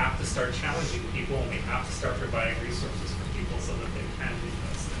district, we have to start challenging people, and we have to start providing resources for people so that they can do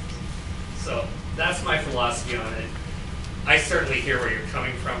those things. So that's my philosophy on it. I certainly hear where you're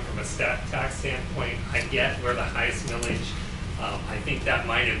coming from a tax standpoint. I get we're the highest millage. I think that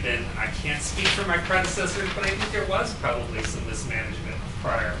might have been, I can't speak for my predecessors, but I think there was probably some mismanagement of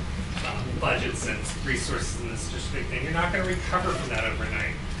prior budgets and resources in this district, and you're not going to recover from that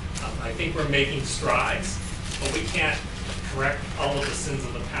overnight. I think we're making strides, but we can't correct all of the sins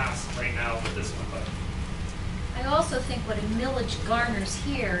of the past right now with this one budget. I also think what a millage garners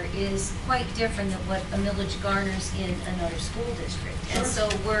here is quite different than what a millage garners in another school district. And so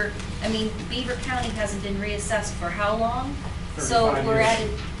I mean, Beaver County hasn't been reassessed for how long? So we're at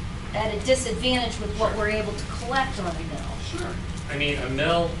a disadvantage with what we're able to collect on a mill. Sure. I mean, a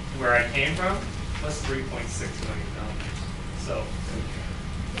mill where I came from was $3.6 million. So.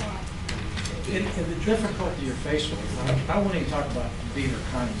 And the difficulty you're faced with, I won't even talk about Beaver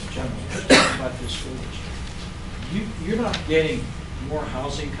County in general, just talk about this school district. You're not getting more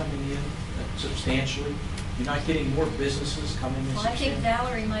housing coming in substantially? You're not getting more businesses coming in Well, I think substantially?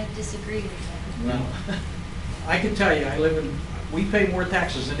 Valerie might disagree with that. Well, I can tell you, we pay more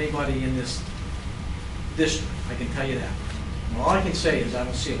taxes than anybody in this district, I can tell you that. And all I can say is I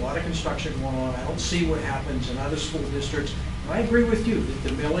don't see a lot of construction going on, I don't see what happens in other school districts. And I agree with you that the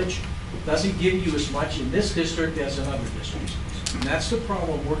millage doesn't give you as much in this district as in other districts. And that's the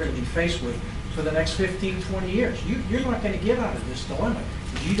problem we're gonna be faced with for the next 15, 20 years. You're not gonna get out of this dilemma,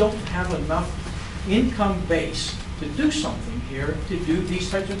 because you don't have enough income base to do something here, to do these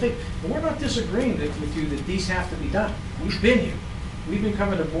types of things. And we're not disagreeing with you that these have to be done. We've been here. We've been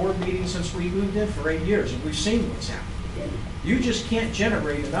coming to board meetings since we moved in for 8 years, and we've seen what's happened. You just can't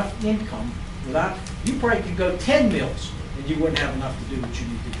generate enough income without, you probably could go 10 mills, and you wouldn't have enough to do what you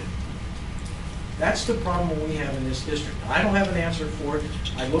need to do. That's the problem we have in this district. I don't have an answer for it.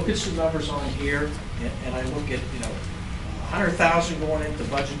 I look at some numbers on here, and I look at, 100,000 going into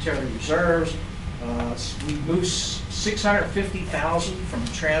budgetary reserves. We moved 650,000 from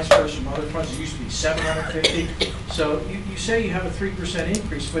transfers from other funds. It used to be 750. So you say you have a 3%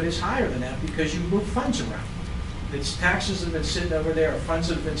 increase, but it's higher than that because you move funds around. It's taxes that have been sitting over there, or funds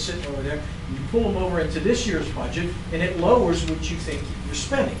that have been sitting over there. You pull them over into this year's budget, and it lowers what you think you're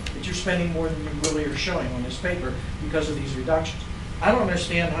spending. But you're spending more than you really are showing on this paper because of these reductions. I don't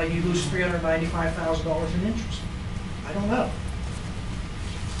understand how you lose $395,000 in interest. I don't know.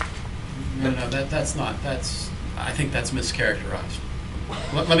 No, I think that's mischaracterized.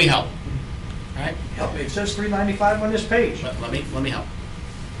 Let me help, all right? Help me. It says $395 on this page. Let me help.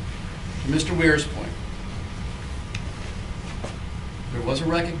 To Mr. Weir's point, there was a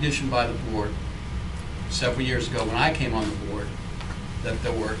recognition by the board several years ago when I came on the board that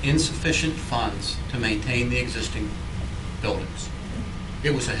there were insufficient funds to maintain the existing buildings.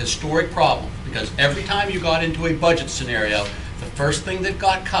 It was a historic problem because every time you got into a budget scenario, the first thing that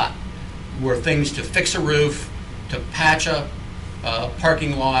got cut were things to fix a roof, to patch a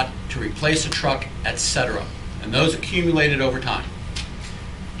parking lot, to replace a truck, etc. And those accumulated over time.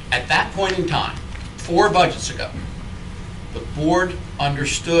 At that point in time, 4 budgets ago, the board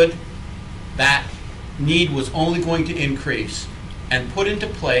understood that need was only going to increase and put into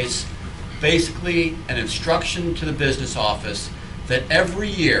place basically an instruction to the business office that every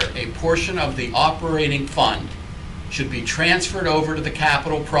year a portion of the operating fund should be transferred over to the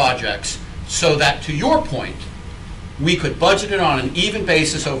capital projects so that, to your point, we could budget it on an even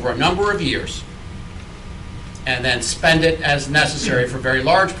basis over a number of years and then spend it as necessary for very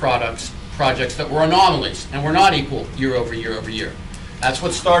large projects that were anomalies and were not equal year over year over year. That's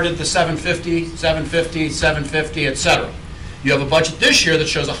what started the 750, 750, 750, etc. You have a budget this year that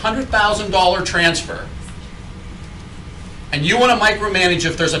shows a $100,000 transfer, and you want to micromanage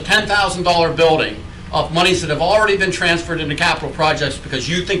if there's a $10,000 building of monies that have already been transferred into capital projects because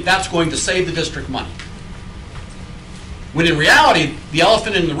you think that's going to save the district money. When in reality, the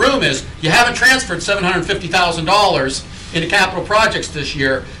elephant in the room is you haven't transferred $750,000 into capital projects this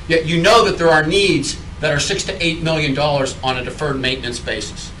year, yet you know that there are needs that are $6 to $8 million on a deferred maintenance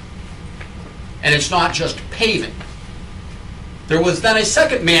basis. And it's not just paving. There was then a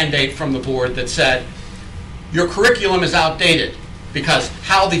second mandate from the board that said, your curriculum is outdated because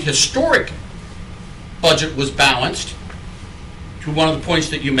how the historic budget was balanced, to one of the points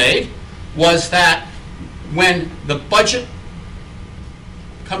that you made, was that when the budget,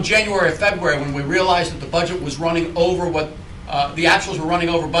 come January or February, when we realized that the budget was running over what, the actuals were running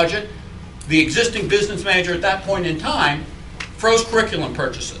over budget, the existing business manager at that point in time froze curriculum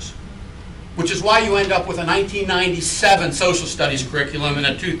purchases, which is why you end up with a 1997 social studies curriculum and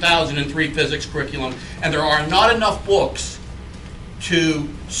a 2003 physics curriculum, and there are not enough books to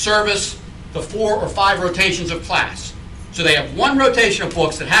service the 4 or 5 rotations of class. So they have 1 rotation of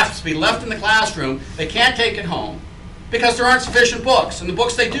books that has to be left in the classroom. They can't take it home because there aren't sufficient books, and the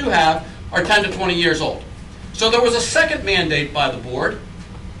books they do have are 10 to 20 years old. So there was a second mandate by the board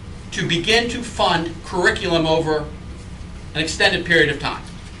to begin to fund curriculum over an extended period of time.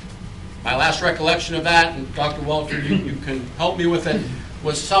 My last recollection of that, and Dr. Walter, you can help me with it,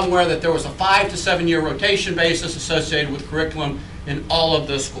 was somewhere that there was a 5 to 7 year rotation basis associated with curriculum in all of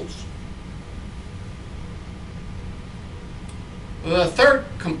the schools. The third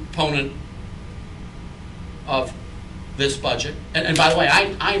component of this budget, and by the way,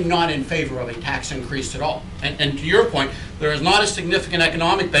 I'm not in favor of a tax increase at all. And to your point, there is not a significant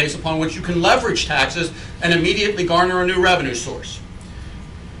economic base upon which you can leverage taxes and immediately garner a new revenue source.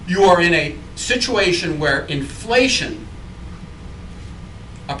 You are in a situation where inflation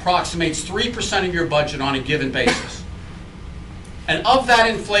approximates 3% of your budget on a given basis. And of that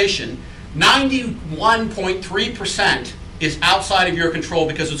inflation, 91.3% is outside of your control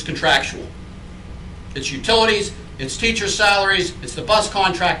because it's contractual. It's utilities, it's teacher salaries, it's the bus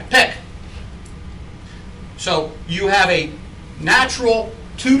contract, pick. So you have a natural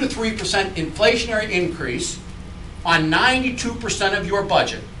 2 to 3% inflationary increase on 92% of your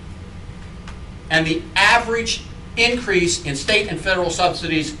budget, and the average increase in state and federal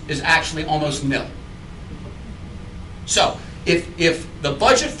subsidies is actually almost nil. So if the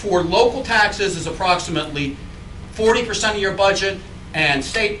budget for local taxes is approximately 40% of your budget and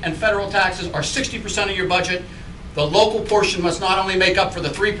state and federal taxes are 60% of your budget, the local portion must not only make up for the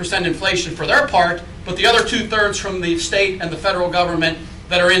 3% inflation for their part, but the other 2/3 from the state and the federal government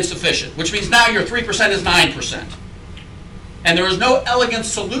that are insufficient, which means now your 3% is 9%. And there is no elegant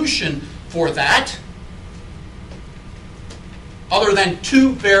solution for that other than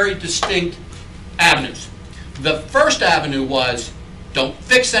two very distinct avenues. The first avenue was, don't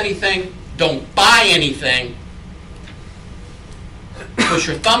fix anything, don't buy anything, push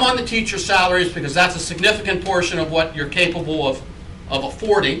your thumb on the teacher salaries because that's a significant portion of what you're capable of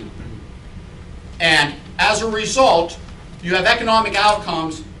affording. And as a result, you have economic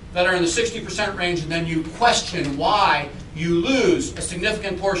outcomes that are in the 60% range, and then you question why you lose a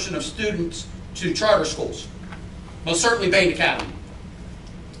significant portion of students to charter schools. Most certainly Bain Academy.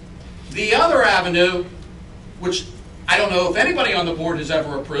 The other avenue, which I don't know if anybody on the board has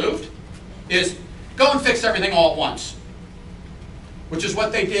ever approved, is go and fix everything all at once, which is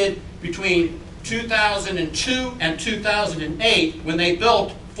what they did between 2002 and 2008 when they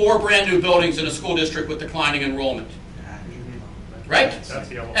built 4 brand new buildings in a school district with declining enrollment. Right? That's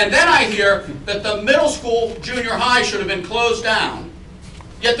the yellow. And then I hear that the middle school, junior high should have been closed down,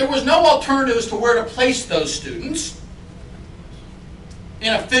 yet there was no alternative as to where to place those students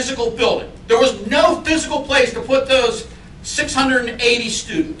in a physical building. There was no physical place to put those 680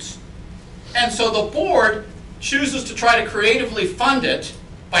 students. And so the board chooses to try to creatively fund it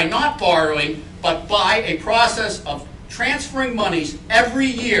by not borrowing, but by a process of transferring monies every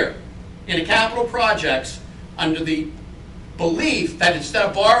year into capital projects under the belief that instead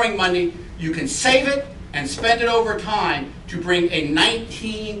of borrowing money, you can save it and spend it over time to bring a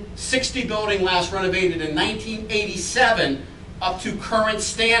 1960 building last renovated in 1987 up to current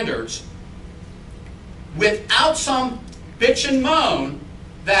standards without some bitch and moan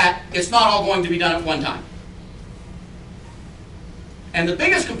that it's not all going to be done at one time. And the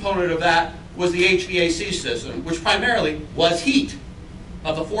biggest component of that was the HVAC system, which primarily was heat.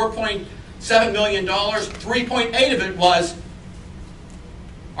 Of the $4.7 million, 3.8 of it was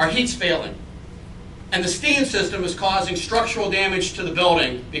our heat's failing. And the steam system is causing structural damage to the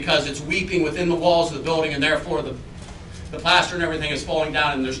building because it's weeping within the walls of the building, and therefore the plaster and everything is falling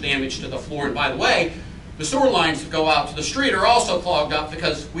down and there's damage to the floor. And by the way, the sewer lines that go out to the street are also clogged up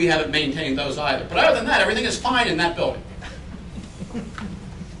because we haven't maintained those either. But other than that, everything is fine in that building.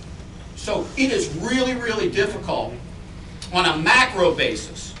 So it is really, really difficult on a macro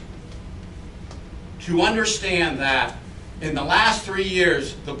basis to understand that in the last 3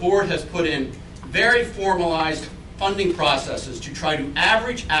 years, the board has put in very formalized funding processes to try to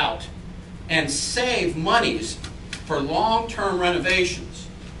average out and save monies for long-term renovations,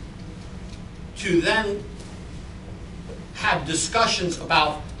 to then have discussions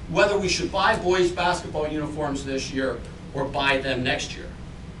about whether we should buy boys' basketball uniforms this year or buy them next year.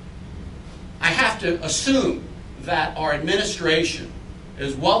 I have to assume that our administration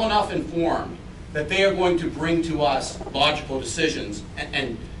is well enough informed that they are going to bring to us logical decisions.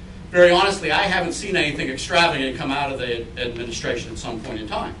 And very honestly, I haven't seen anything extravagant come out of the administration at some point in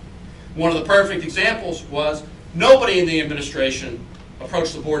time. One of the perfect examples was nobody in the administration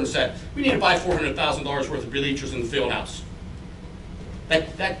approached the board and said, we need to buy $400,000 worth of bleachers in the field house.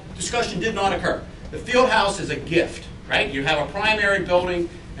 That discussion did not occur. The field house is a gift, right? You have a primary building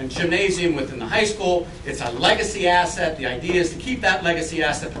and gymnasium within the high school. It's a legacy asset. The idea is to keep that legacy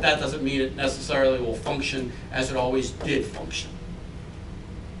asset, but that doesn't mean it necessarily will function as it always did function.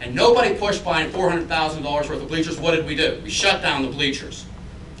 And nobody pushed buying $400,000 worth of bleachers. What did we do? We shut down the bleachers.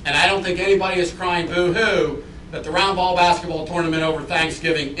 And I don't think anybody is crying boo-hoo that the round ball basketball tournament over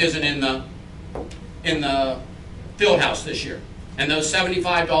Thanksgiving isn't in the field house this year. And those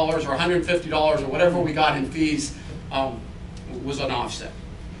 $75 or $150 or whatever we got in fees was an offset.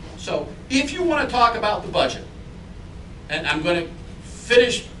 So if you want to talk about the budget, and I'm going to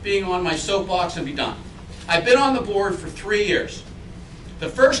finish being on my soapbox and be done. I've been on the board for 3 years. The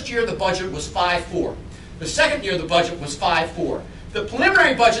first year the budget was 5.4. The second year the budget was 5.4. The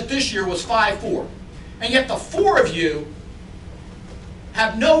preliminary budget this year was 5.4. And yet the four of you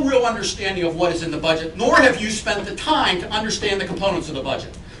have no real understanding of what is in the budget, nor have you spent the time to understand the components of the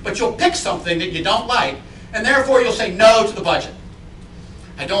budget. But you'll pick something that you don't like, And therefore, you'll say no to the budget.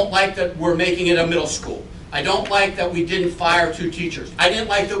 I don't like that we're making it a middle school. I don't like that we didn't fire 2 teachers. I didn't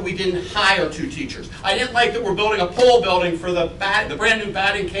like that we didn't hire 2 teachers. I didn't like that we're building a pole building for the brand new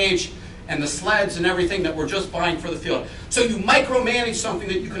batting cage and the sleds and everything that we're just buying for the field. So you micromanage something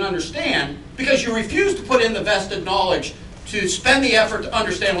that you can understand because you refuse to put in the vested knowledge to spend the effort to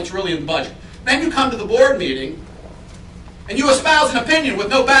understand what's really in the budget. Then you come to the board meeting and you espouse an opinion with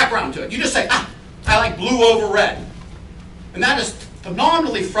no background to it. You just say, I like blue over red. And that is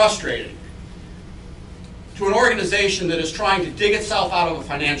phenomenally frustrating to an organization that is trying to dig itself out of a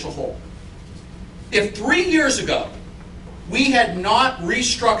financial hole. If 3 years ago we had not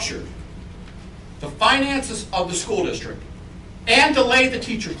restructured the finances of the school district and delayed the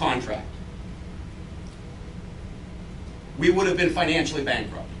teacher contract, we would have been financially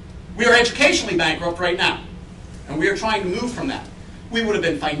bankrupt. We are educationally bankrupt right now, and we are trying to move from that. We would have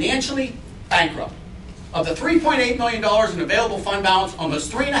been financially bankrupt. Of the $3.8 million in available fund balance,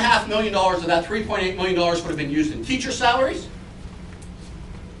 almost $3.5 million of that $3.8 million would have been used in teacher salaries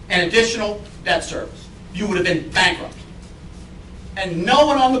and additional debt service. You would have been bankrupt. And no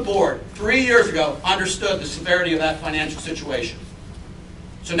one on the board 3 years ago understood the severity of that financial situation.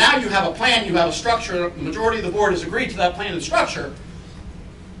 So now you have a plan, you have a structure, the majority of the board has agreed to that plan and structure.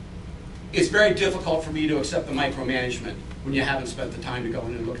 It's very difficult for me to accept the micromanagement when you haven't spent the time to go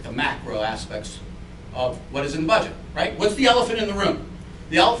in and look at the macro aspects of what is in the budget, right? What's the elephant in the room?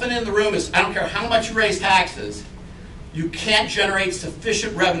 The elephant in the room is, I don't care how much you raise taxes, you can't generate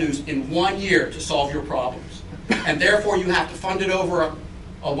sufficient revenues in 1 year to solve your problems. And therefore you have to fund it over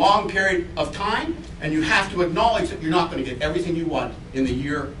a long period of time, and you have to acknowledge that you're not going to get everything you want in the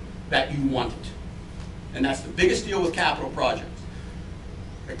year that you want it. And that's the biggest deal with capital projects.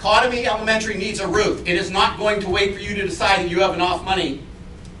 Academy Elementary needs a roof. It is not going to wait for you to decide that you have enough money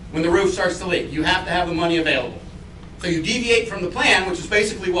when the roof starts to leak. You have to have the money available. So you deviate from the plan, which is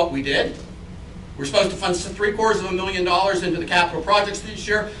basically what we did. We're supposed to fund $750,000 into the capital projects this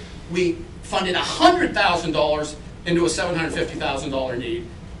year. We funded $100,000 into a $750,000 need.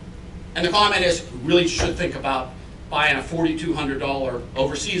 And the comment is, we really should think about buying a $4,200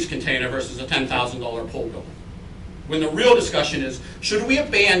 overseas container versus a $10,000 pole building. When the real discussion is, should we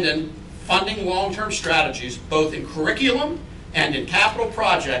abandon funding long-term strategies, both in curriculum and in capital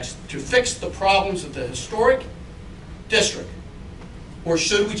projects, to fix the problems of the historic district? Or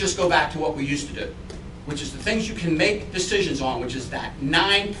should we just go back to what we used to do, which is the things you can make decisions on, which is that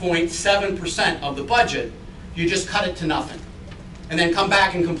 9.7% of the budget, you just cut it to nothing. And then come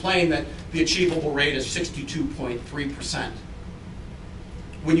back and complain that the achievable rate is 62.3%.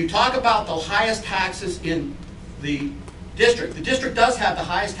 When you talk about the highest taxes in the district does have the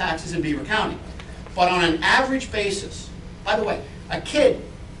highest taxes in Beaver County. But on an average basis, by the way, a kid,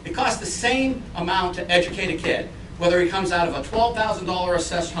 it costs the same amount to educate a kid, whether he comes out of a $12,000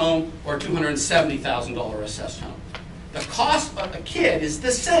 assessed home or a $270,000 assessed home. The cost of a kid is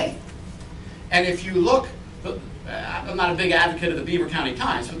the same. And if you look, I'm not a big advocate of the Beaver County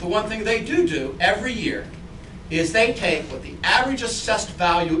Times, but the one thing they do every year is they take what the average assessed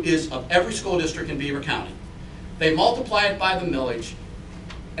value is of every school district in Beaver County. They multiply it by the millage,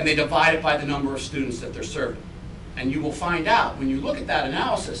 and they divide it by the number of students that they're serving. And you will find out, when you look at that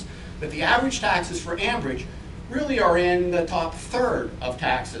analysis, that the average taxes for Ambridge really are in the top third of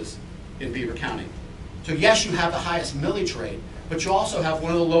taxes in Beaver County. So yes, you have the highest millage rate, but you also have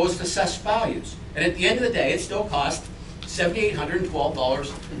one of the lowest assessed values. And at the end of the day, it still costs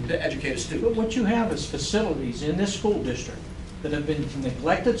 $7,812 to educate a student. But what you have is facilities in this school district that have been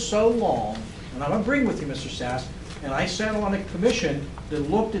neglected so long, and I'm agreeing with you, Mr. Sass, and I sat on a commission that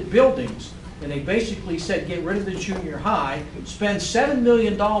looked at buildings, and they basically said, get rid of the junior high, spend $7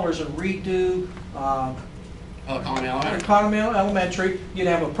 million and redo Economy Elementary. You'd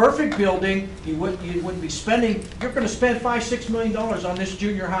have a perfect building. You wouldn't be spending, you're going to spend $5-6 million on this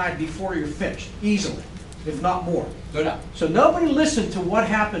junior high before you're finished, easily, if not more. Good enough. So nobody listened to what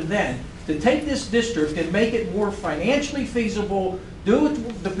happened then to take this district and make it more financially feasible, do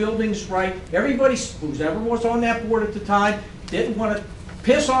the buildings right. Everybody, whoever was on that board at the time, didn't want to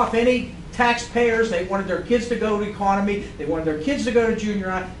piss off any taxpayers. They wanted their kids to go to economy. They wanted their kids to go to junior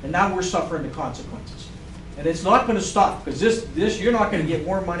high, and now we're suffering the consequences. And it's not going to stop, because this you're not going to get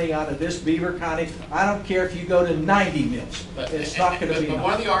more money out of this Beaver County. I don't care if you go to 90 mills. It's not going to be But enough.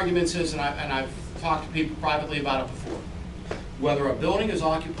 one of the arguments is, and I've talked to people privately about it before, whether a building is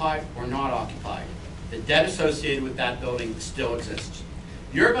occupied or not occupied, the debt associated with that building still exists.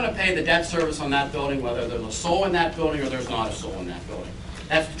 You're going to pay the debt service on that building whether there's a soul in that building or there's not a soul in that building.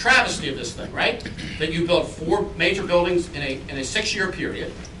 That's the travesty of this thing, right? That you build 4 major buildings in a 6-year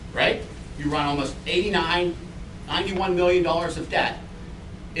period, right? you run almost 89, $91 million of debt.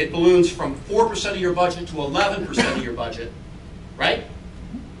 It balloons from 4% of your budget to 11% of your budget, right?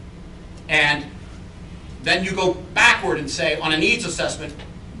 And then you go backward and say, on a needs assessment,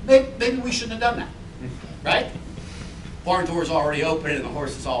 maybe we shouldn't have done that, right? Barn door's already open and the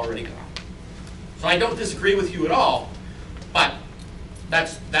horse is already gone. So I don't disagree with you at all, but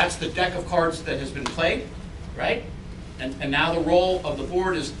that's the deck of cards that has been played, right? And now the role of the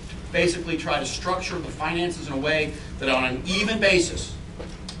board is to basically try to structure the finances in a way that on an even basis,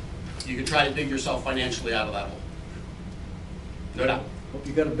 you can try to dig yourself financially out of that hole. No doubt. Hope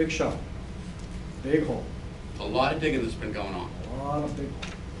you got a big shovel. Big hole. There's a lot of digging that's been going on. A lot of big hole.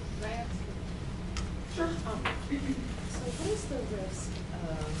 Can I ask you? Sure. So what is the risk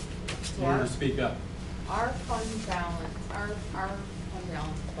of, so our, speak up. our fund balance, our fund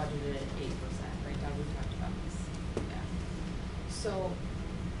balance is budgeted at 8%, right, Doug, we talked about this. Yeah. So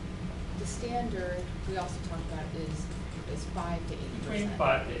the standard, we also talked about is 5 to 8%. Between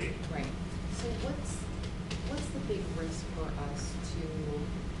 5 to 8. Right. So what's the big risk for us to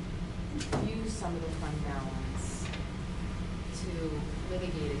use some of the fund balance to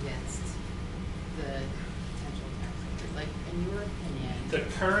mitigate against the potential tax increase? Like, in your opinion? The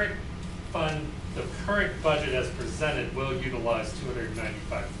current budget as presented will utilize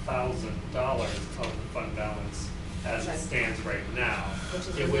 $295,000 of the fund balance as it stands right now. Which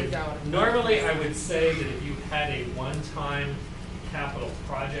is It would, moved out. normally I would say that if you had a one-time capital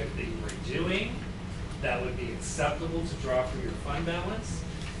project that you were doing, that would be acceptable to draw from your fund balance,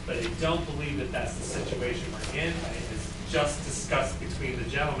 but I don't believe that that's the situation we're in. As just discussed between the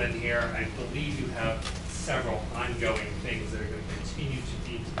gentlemen here, I believe you have several ongoing things that are going to continue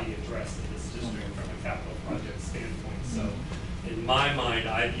to need to be addressed in this district from a capital project standpoint. So in my mind,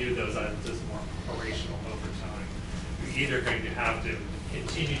 I view those items as more operational over time. You're either going to have to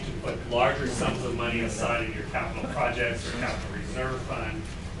continue to put larger sums of money aside in your capital projects or capital reserve fund,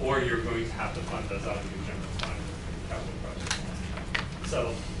 or you're going to have to fund those out of your general fund for capital projects.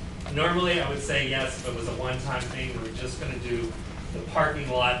 So normally I would say yes, if it was a one-time thing, we were just going to do the parking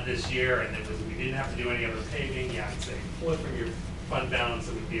lot this year and we didn't have to do any other paving, yeah, I'd say pull it from your fund balance,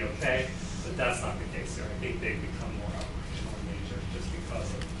 it would be okay, but that's not the case here. I think they've become more operational in nature just because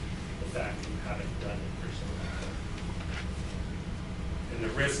of the fact that you haven't done it for so long. And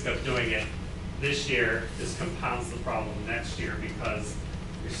the risk of doing it this year just compounds the problem next year because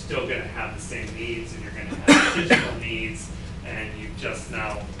you're still going to have the same needs and you're going to have digital needs, and you're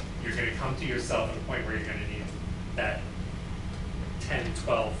going to come to yourself at a point where you're going to need that 10,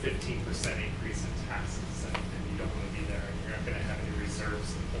 12, 15% increase in taxes, and you don't want to be there, and you're not going to have any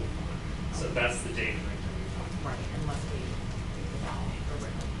reserves to pull on. So that's the danger right there we talked about. Right, unless we,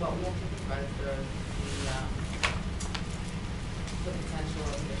 well, we'll think about the potential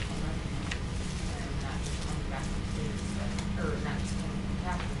of additional revenue, and not just coming back to or not just coming from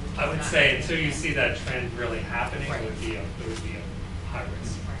taxes. I would say until you see that trend really happening, Right. it would be a high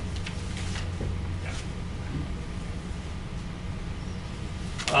risk. Right.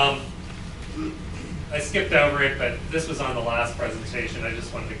 I skipped over it, but this was on the last presentation. I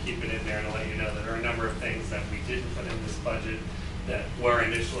just wanted to keep it in there and let you know that there are a number of things that we didn't put in this budget that were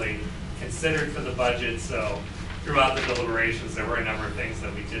initially considered for the budget. So throughout the deliberations, there were a number of things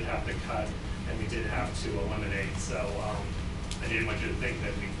that we did have to cut and we did have to eliminate. So I didn't want you to think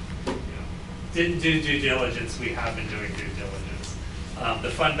that we didn't do due diligence. We have been doing due diligence.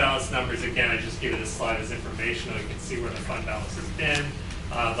 The fund balance numbers, again, I just give you this slide as informational. You can see where the fund balance has been.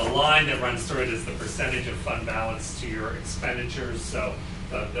 The line that runs through it is the percentage of fund balance to your expenditures. So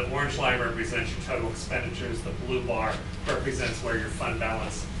the orange line represents your total expenditures. The blue bar represents where your fund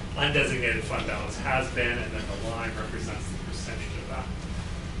balance, undesignated fund balance has been, and then the line represents the percentage of that.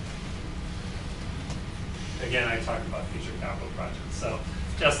 Again, I talked about future capital projects. So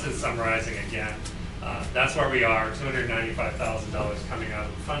just in summarizing again, that's where we are, $295,000 coming out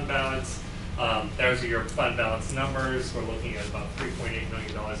of the fund balance. Those are your fund balance numbers. We're looking at about $3.8 million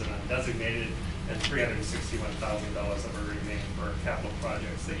in undesignated and $361,000 that are remaining for capital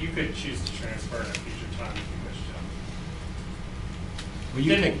projects that you could choose to transfer at a future time if you wish to. Well,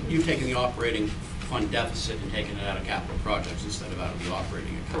 you've taken the operating fund deficit and taken it out of capital projects instead of out of the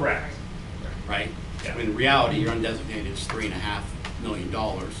operating account. Correct. Right? Yeah. I mean, in reality, your undesignated is $3.5 million,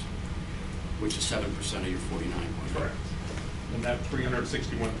 which is 7% of your 49. Correct. And that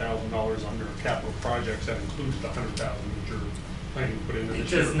 $361,000 under capital projects, that includes the $100,000 that you're planning to put into It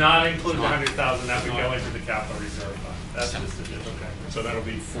this year? does not include the It's not. $100,000 that would go into the capital reserve fund. That's just additional. Okay, so that'll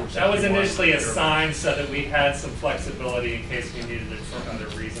be $461,000. That was initially assigned so that we had some flexibility in case we needed it for other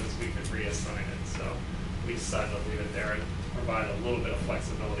reasons, we could reassign it. So we decided to leave it there and provide a little bit of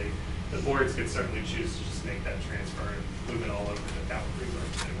flexibility The boards could certainly choose to just make that transfer and move it all over to the capital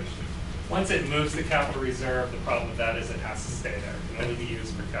reserve if they wish to. Once it moves to capital reserve, the problem with that is it has to stay there. It can only be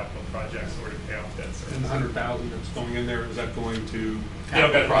used for capital projects or to pay off debt service. And the 100,000 that's going in there, is that going to? It'll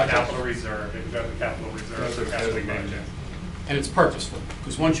go to the projects. capital reserve, it'll go to the capital reserve, for capital projects. And it's purposeful,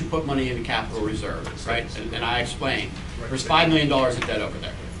 because once you put money into capital reserve, right, and I explained, there's $5 million of debt over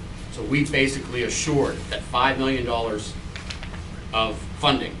there. So we basically assured that $5 million of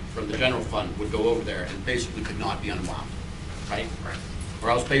funding from the general fund would go over there and basically could not be unwound, right? Right. Or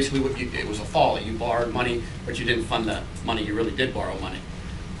else basically it was a folly. You borrowed money, but you didn't fund the money. You really did borrow money.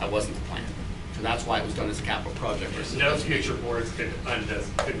 That wasn't the plan. So that's why it was done as a capital project versus. No future boards could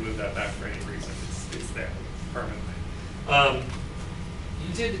move that back for any reason. It's there permanently.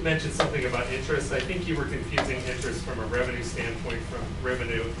 You did mention something about interest. I think you were confusing interest from a revenue standpoint from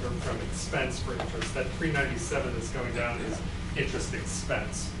revenue or from expense for interest. That 397 that's going down is interest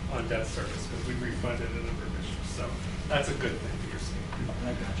expense on debt service because we refunded a number of issues. So that's a good thing that you're seeing.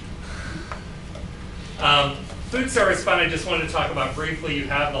 I got you. Food service fund, I just wanted to talk about briefly. You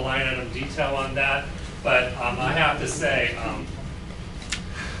have the line item detail on that, but I have to say,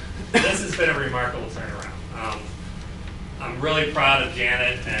 this has been a remarkable turnaround. I'm really proud of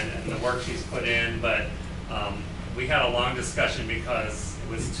Janet and the work she's put in, but we had a long discussion because it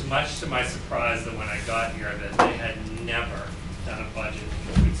was too much to my surprise that when I got here that they had never done a budget in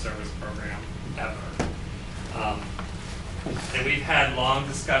the food service program, ever. And we've had long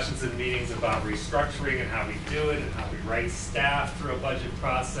discussions and meetings about restructuring and how we do it and how we write staff through a budget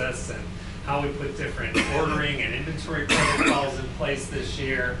process and how we put different ordering and inventory protocols in place this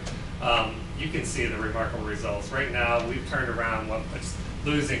year. You can see the remarkable results. Right now, we've turned around what's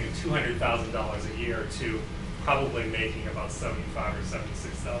losing $200,000 a year to probably making about $75,000 or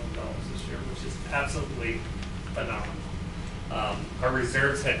 $76,000 this year, which is absolutely phenomenal. Our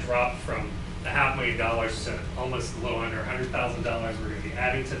reserves had dropped from $500,000 to almost a little under $100,000. We're going to be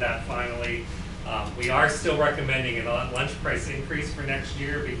adding to that finally. We are still recommending a lunch price increase for next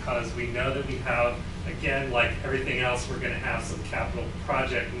year because we know that we have, again, like everything else, we're going to have some capital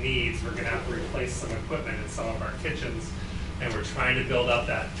project needs. We're going to have to replace some equipment in some of our kitchens, and we're trying to build up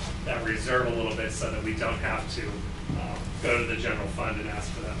that reserve a little bit so that we don't have to go to the general fund and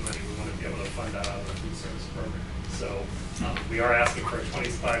ask for that money. We want to be able to fund that out of the food service program. So we are asking for a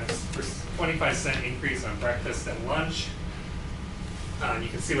 25-cent increase on breakfast and lunch. You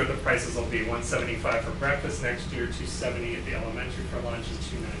can see what the prices will be: $175 for breakfast next year, $270 at the elementary for lunch, and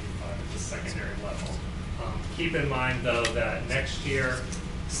 $295 at the secondary level. Keep in mind, though, that next year,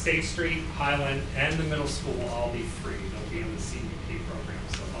 State Street, Highland, and the middle school will all be free. They'll be in the CEP program,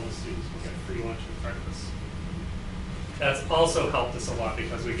 so all the students will get free lunch and breakfast. That's also helped us a lot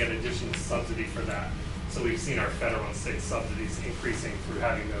because we get additional subsidy for that. So we've seen our federal and state subsidies increasing through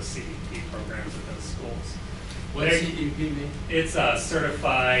having those CEP programs at those schools. What does CEP mean? It's a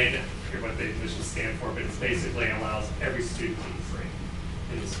certified, I forget what the initials stand for, but it basically allows every student to eat free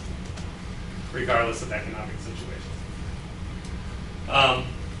in the school, regardless of economic situation.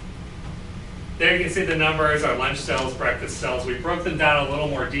 There you can see the numbers, our lunch sales, breakfast sales. We broke them down a little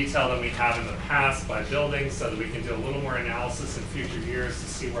more detail than we have in the past by building so that we can do a little more analysis in future years to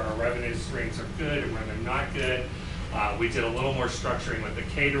see where our revenue streams are good and where they're not good. We did a little more structuring with the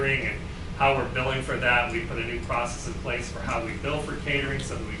catering and how we're billing for that. We put a new process in place for how we bill for catering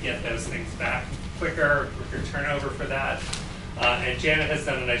so that we get those things back quicker turnover for that. And Janet has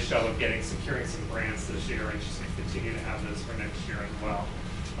done a nice job of securing some grants this year, and she's going to continue to have those for next year as well.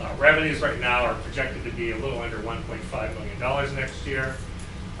 Revenues right now are projected to be a little under $1.5 million next year.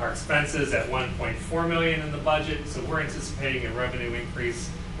 Our expenses at $1.4 million in the budget, so we're anticipating a revenue increase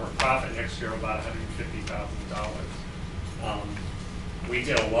or profit next year of about $150,000. We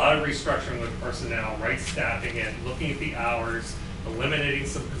did a lot of restructuring with personnel, right staffing it, looking at the hours, eliminating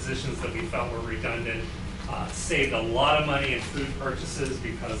some positions that we felt were redundant, saved a lot of money in food purchases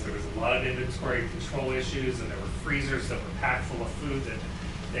because there was a lot of inventory control issues and there were freezers that were packed full of food that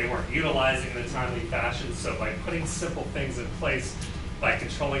they weren't utilizing in a timely fashion. So by putting simple things in place, by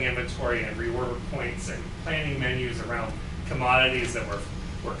controlling inventory and reorder points and planning menus around commodities that were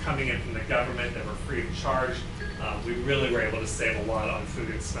coming in from the government that were free of charge, we really were able to save a lot on food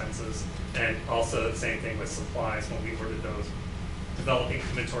expenses. And also the same thing with supplies when we ordered those, developing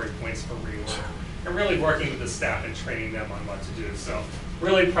inventory points for reorder, and really working with the staff and training them on what to do. So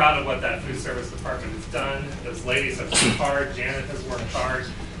really proud of what that food service department has done. Those ladies have worked hard, Janet has worked hard,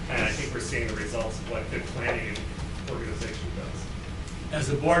 and I think we're seeing the results of what good planning and organization does. As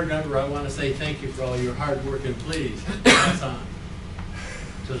a board member, I want to say thank you for all your hard work, and please pass on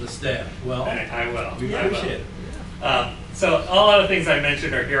to the staff. Well, I will. We I will. appreciate it. So all of the things I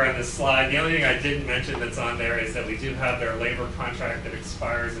mentioned are here on this slide. The only thing I didn't mention that's on there is that we do have their labor contract that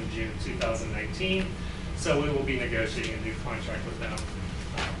expires in June 2019. So we will be negotiating a new contract with them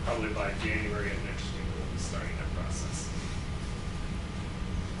probably by January of next year. We'll be starting that process.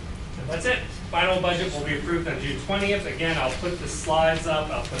 And that's it. Final budget will be approved on June 20th. Again, I'll put the slides up.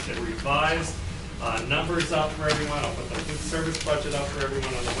 I'll put the revised numbers up for everyone. I'll put the food service budget up for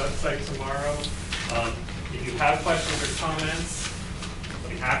everyone on the website tomorrow. If you have questions or comments, I'll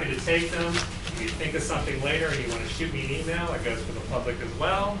be happy to take them. If you think of something later and you want to shoot me an email, it goes to the public as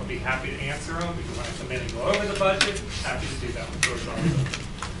well. I'll be happy to answer them. If you want to come in and go over the budget, happy to do that. The door's always open.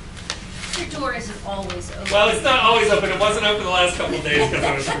 Your door isn't always open. Well, it's not always open. It wasn't open the last couple of days because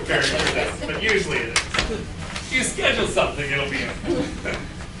I was preparing for this, but usually it is. If you schedule something, it'll be open.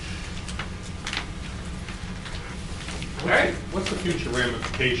 All right. What's the future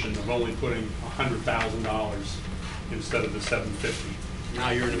ramification of only putting $100,000 instead of the $750,000? Now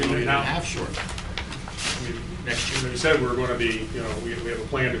you're in $1.5 million short. I mean, next year, you said we were going to be, you know, we have a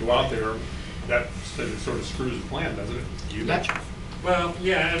plan to go out there. That sort of screws the plan, doesn't it? You betcha. Well,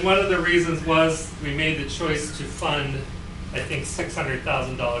 yeah, and one of the reasons was we made the choice to fund, I think,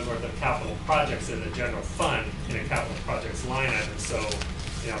 $600,000 worth of capital projects in the general fund in a capital projects line item. So,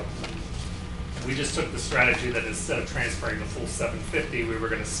 you know, we just took the strategy that instead of transferring the full $750,000, we were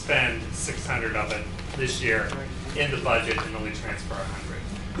going to spend $600,000 of it this year in the budget and only transfer $100,000.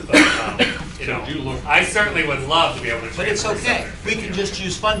 But you know, I certainly would love to be able to transfer. But it's okay. We can just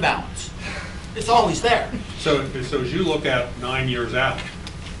use fund balance. It's always there. So as you look at 9 years out,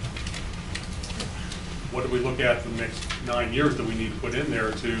 what do we look at for the next 9 years that we need to put in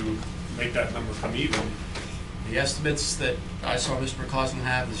there to make that number come even? The estimates that I saw Mr. McCausland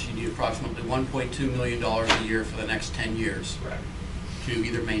have is you need approximately $1.2 million a year for the next 10 years Correct. to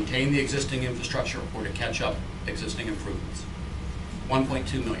either maintain the existing infrastructure or to catch up existing improvements.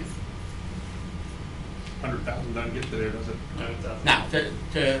 1.2 million. 100,000 doesn't get you there, does it? Now,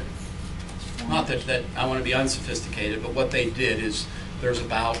 not that I want to be unsophisticated, but what they did is there's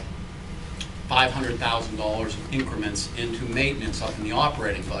about $500,000 of increments into maintenance up in the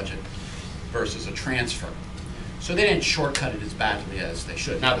operating budget versus a transfer. So they didn't shortcut it as badly as they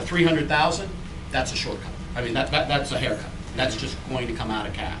should. Now the $300,000, that's a shortcut. I mean, that's a haircut. That's just going to come out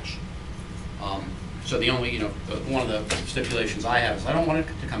of cash. So the only, one of the stipulations I have is I don't want it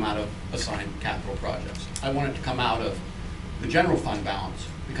to come out of assigned capital projects. I want it to come out of the general fund balance,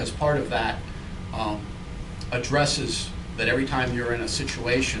 because part of that addresses that every time you're in a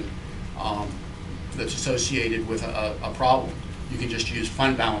situation that's associated with a problem, you can just use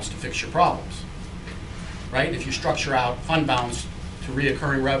fund balance to fix your problems, right? If you structure out fund balance to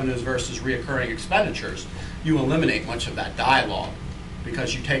reoccurring revenues versus reoccurring expenditures, you eliminate much of that dialogue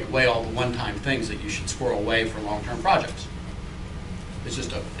because you take away all the one-time things that you should squirrel away for long-term projects. It's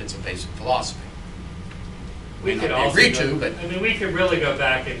just it's a basic philosophy. We could not also agree to, but I mean, we could really go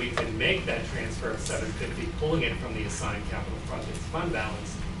back and we could make that transfer of $750,000, pulling it from the assigned capital projects fund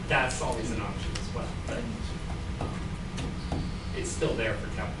balance. That's always an option as well. But it's still there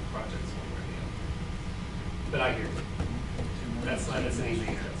for capital projects one way or the other. But I hear you. That's an easy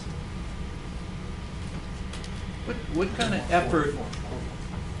answer. What kind of effort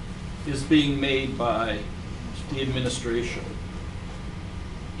is being made by the administration,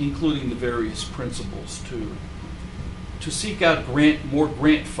 including the various principals, to seek out more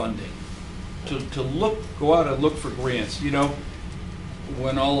grant funding, to go out and look for grants? You know,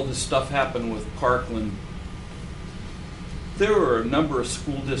 when all of this stuff happened with Parkland, there were a number of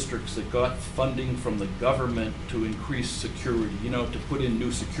school districts that got funding from the government to increase security, to put in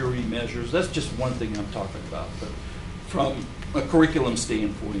new security measures. That's just one thing I'm talking about. But from a curriculum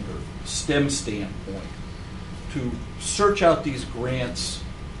standpoint or STEM standpoint, to search out these grants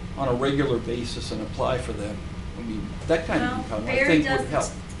on a regular basis and apply for them, I mean, that kind of income, I think, would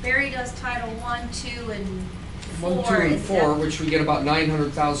help. Barry does Title I, 2, and 4. 1, 2, and 4, which we get about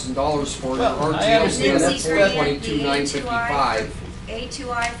 $900,000 for. Well, I RTO, understand that's grant, 22,955.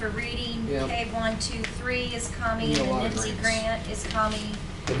 A2I for reading, Yep. K1, 2, 3 is coming, We the get a lot of NIMSY grants. grant is coming.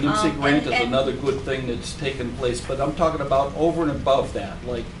 The NIMSY grant is and- another good thing that's taken place, but I'm talking about over and above that,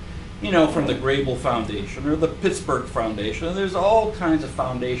 like, from the Grable Foundation or the Pittsburgh Foundation. And there's all kinds of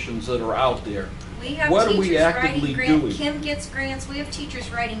foundations that are out there. We have What are we teachers actively writing grants. doing? Kim gets grants. We have teachers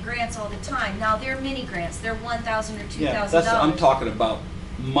writing grants all the time. Now, they're mini grants. They're $1,000 or $2,000. Yeah, I'm talking about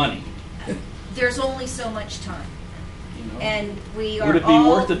money. There's only so much time. You know? And we Would are it be all,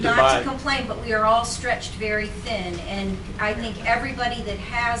 worth it to not buy- to complain, but we are all stretched very thin. And I think everybody that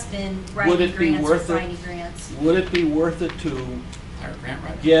has been Would writing it be grants or worth it? finding grants. Would it be worth it to Hire a grant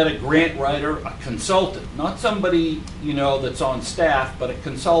writer? get a grant writer, a consultant, not somebody, you know, that's on staff, but a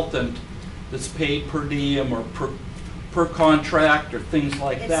consultant that's paid per diem or per contract or things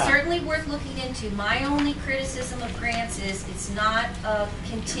like It's that. certainly worth looking into. My only criticism of grants is it's not a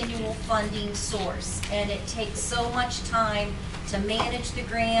continual funding source, and it takes so much time to manage the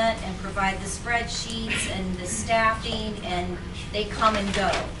grant and provide the spreadsheets and the staffing, and they come and go.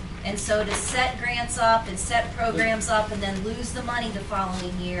 And so to set grants up and set programs up and then lose the money the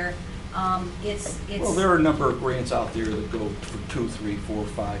following year, it's. Well, there are a number of grants out there that go for 2, 3, 4,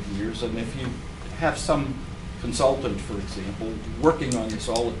 5 years, and if you have some consultant, for example, working on this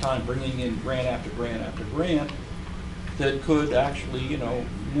all the time, bringing in grant after grant after grant, that could actually, you know,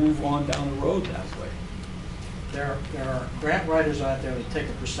 move on down the road that way. There are grant writers out there that take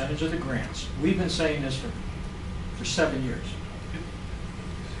a percentage of the grants. We've been saying this for 7 years.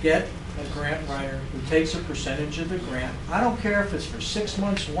 Get a grant writer who takes a percentage of the grant. I don't care if it's for 6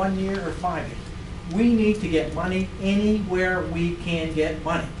 months, 1 year, or 5 years. We need to get money anywhere we can get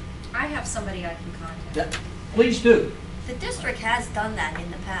money. I have somebody I can contact. Please do. The district has done that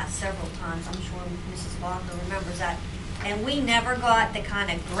in the past several times. I'm sure Mrs. Walker remembers that. And we never got the kind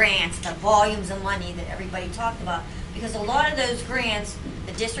of grants, the volumes of money that everybody talked about. Because a lot of those grants,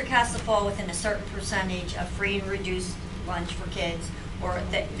 the district has to fall within a certain percentage of free and reduced lunch for kids, or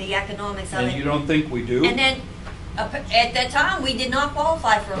the economics of it. And you don't think we do? And then, at that time, we did not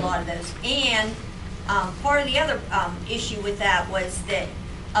qualify for a lot of those. And part of the other issue with that was that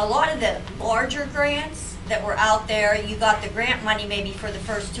a lot of the larger grants that were out there, you got the grant money maybe for the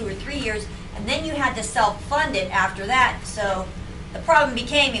first 2 or 3 years, and then you had to self-fund it after that. So the problem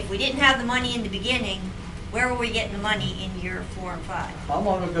became, if we didn't have the money in the beginning, where were we getting the money in year 4 and 5? How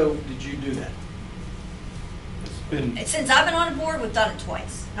long ago did you do that? It's been, Since I've been on the board, we've done it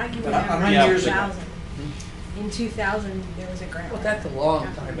twice. I can How remember many Yeah. years ago? in 2000, there was a grant. Well, that's a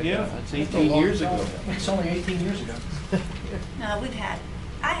long time ago. yeah, it's That's a 18 long years time ago. It's only 18 years ago. No,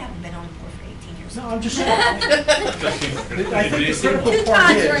 I haven't been on the board for 18 years. No, I'm just saying. I think the critical Two part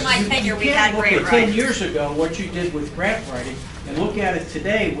times is, during my tenure we had grant you can't look at writing. 10 years ago, what you did with grant writing, and look at it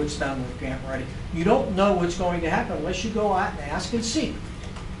today, what's done with grant writing. You don't know what's going to happen unless you go out and ask and seek.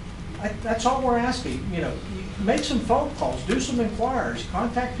 That's all we're asking, you know. Make some phone calls, do some inquiries,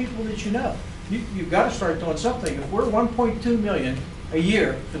 contact people that you know. You've got to start doing something. If we're 1.2 million a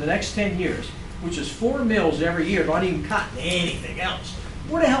year for the next 10 years, which is 4 mills every year, not even cutting anything else,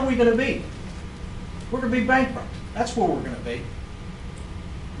 where the hell are we going to be? We're going to be bankrupt. That's where we're going to be.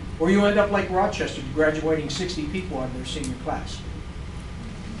 Or you end up like Rochester, graduating 60 people out of their senior class.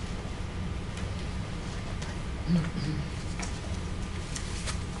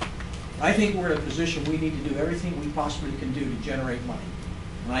 I think we're in a position we need to do everything we possibly can do to generate money.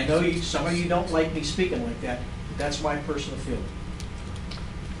 And I know some of you don't like me speaking like that, but that's my personal feeling.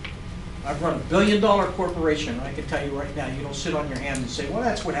 I've run $1 billion corporation, and I can tell you right now, you don't sit on your hands and say, well,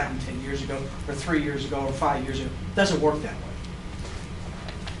 that's what happened 10 years ago, or 3 years ago, or 5 years ago. It doesn't work that way.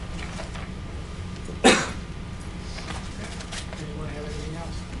 Anyone have anything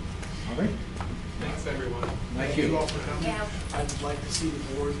else? All right? Thanks, everyone. Thank you you. all for coming. Yeah. I'd like to see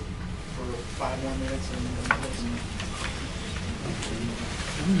the board for 5 more minutes and then listen.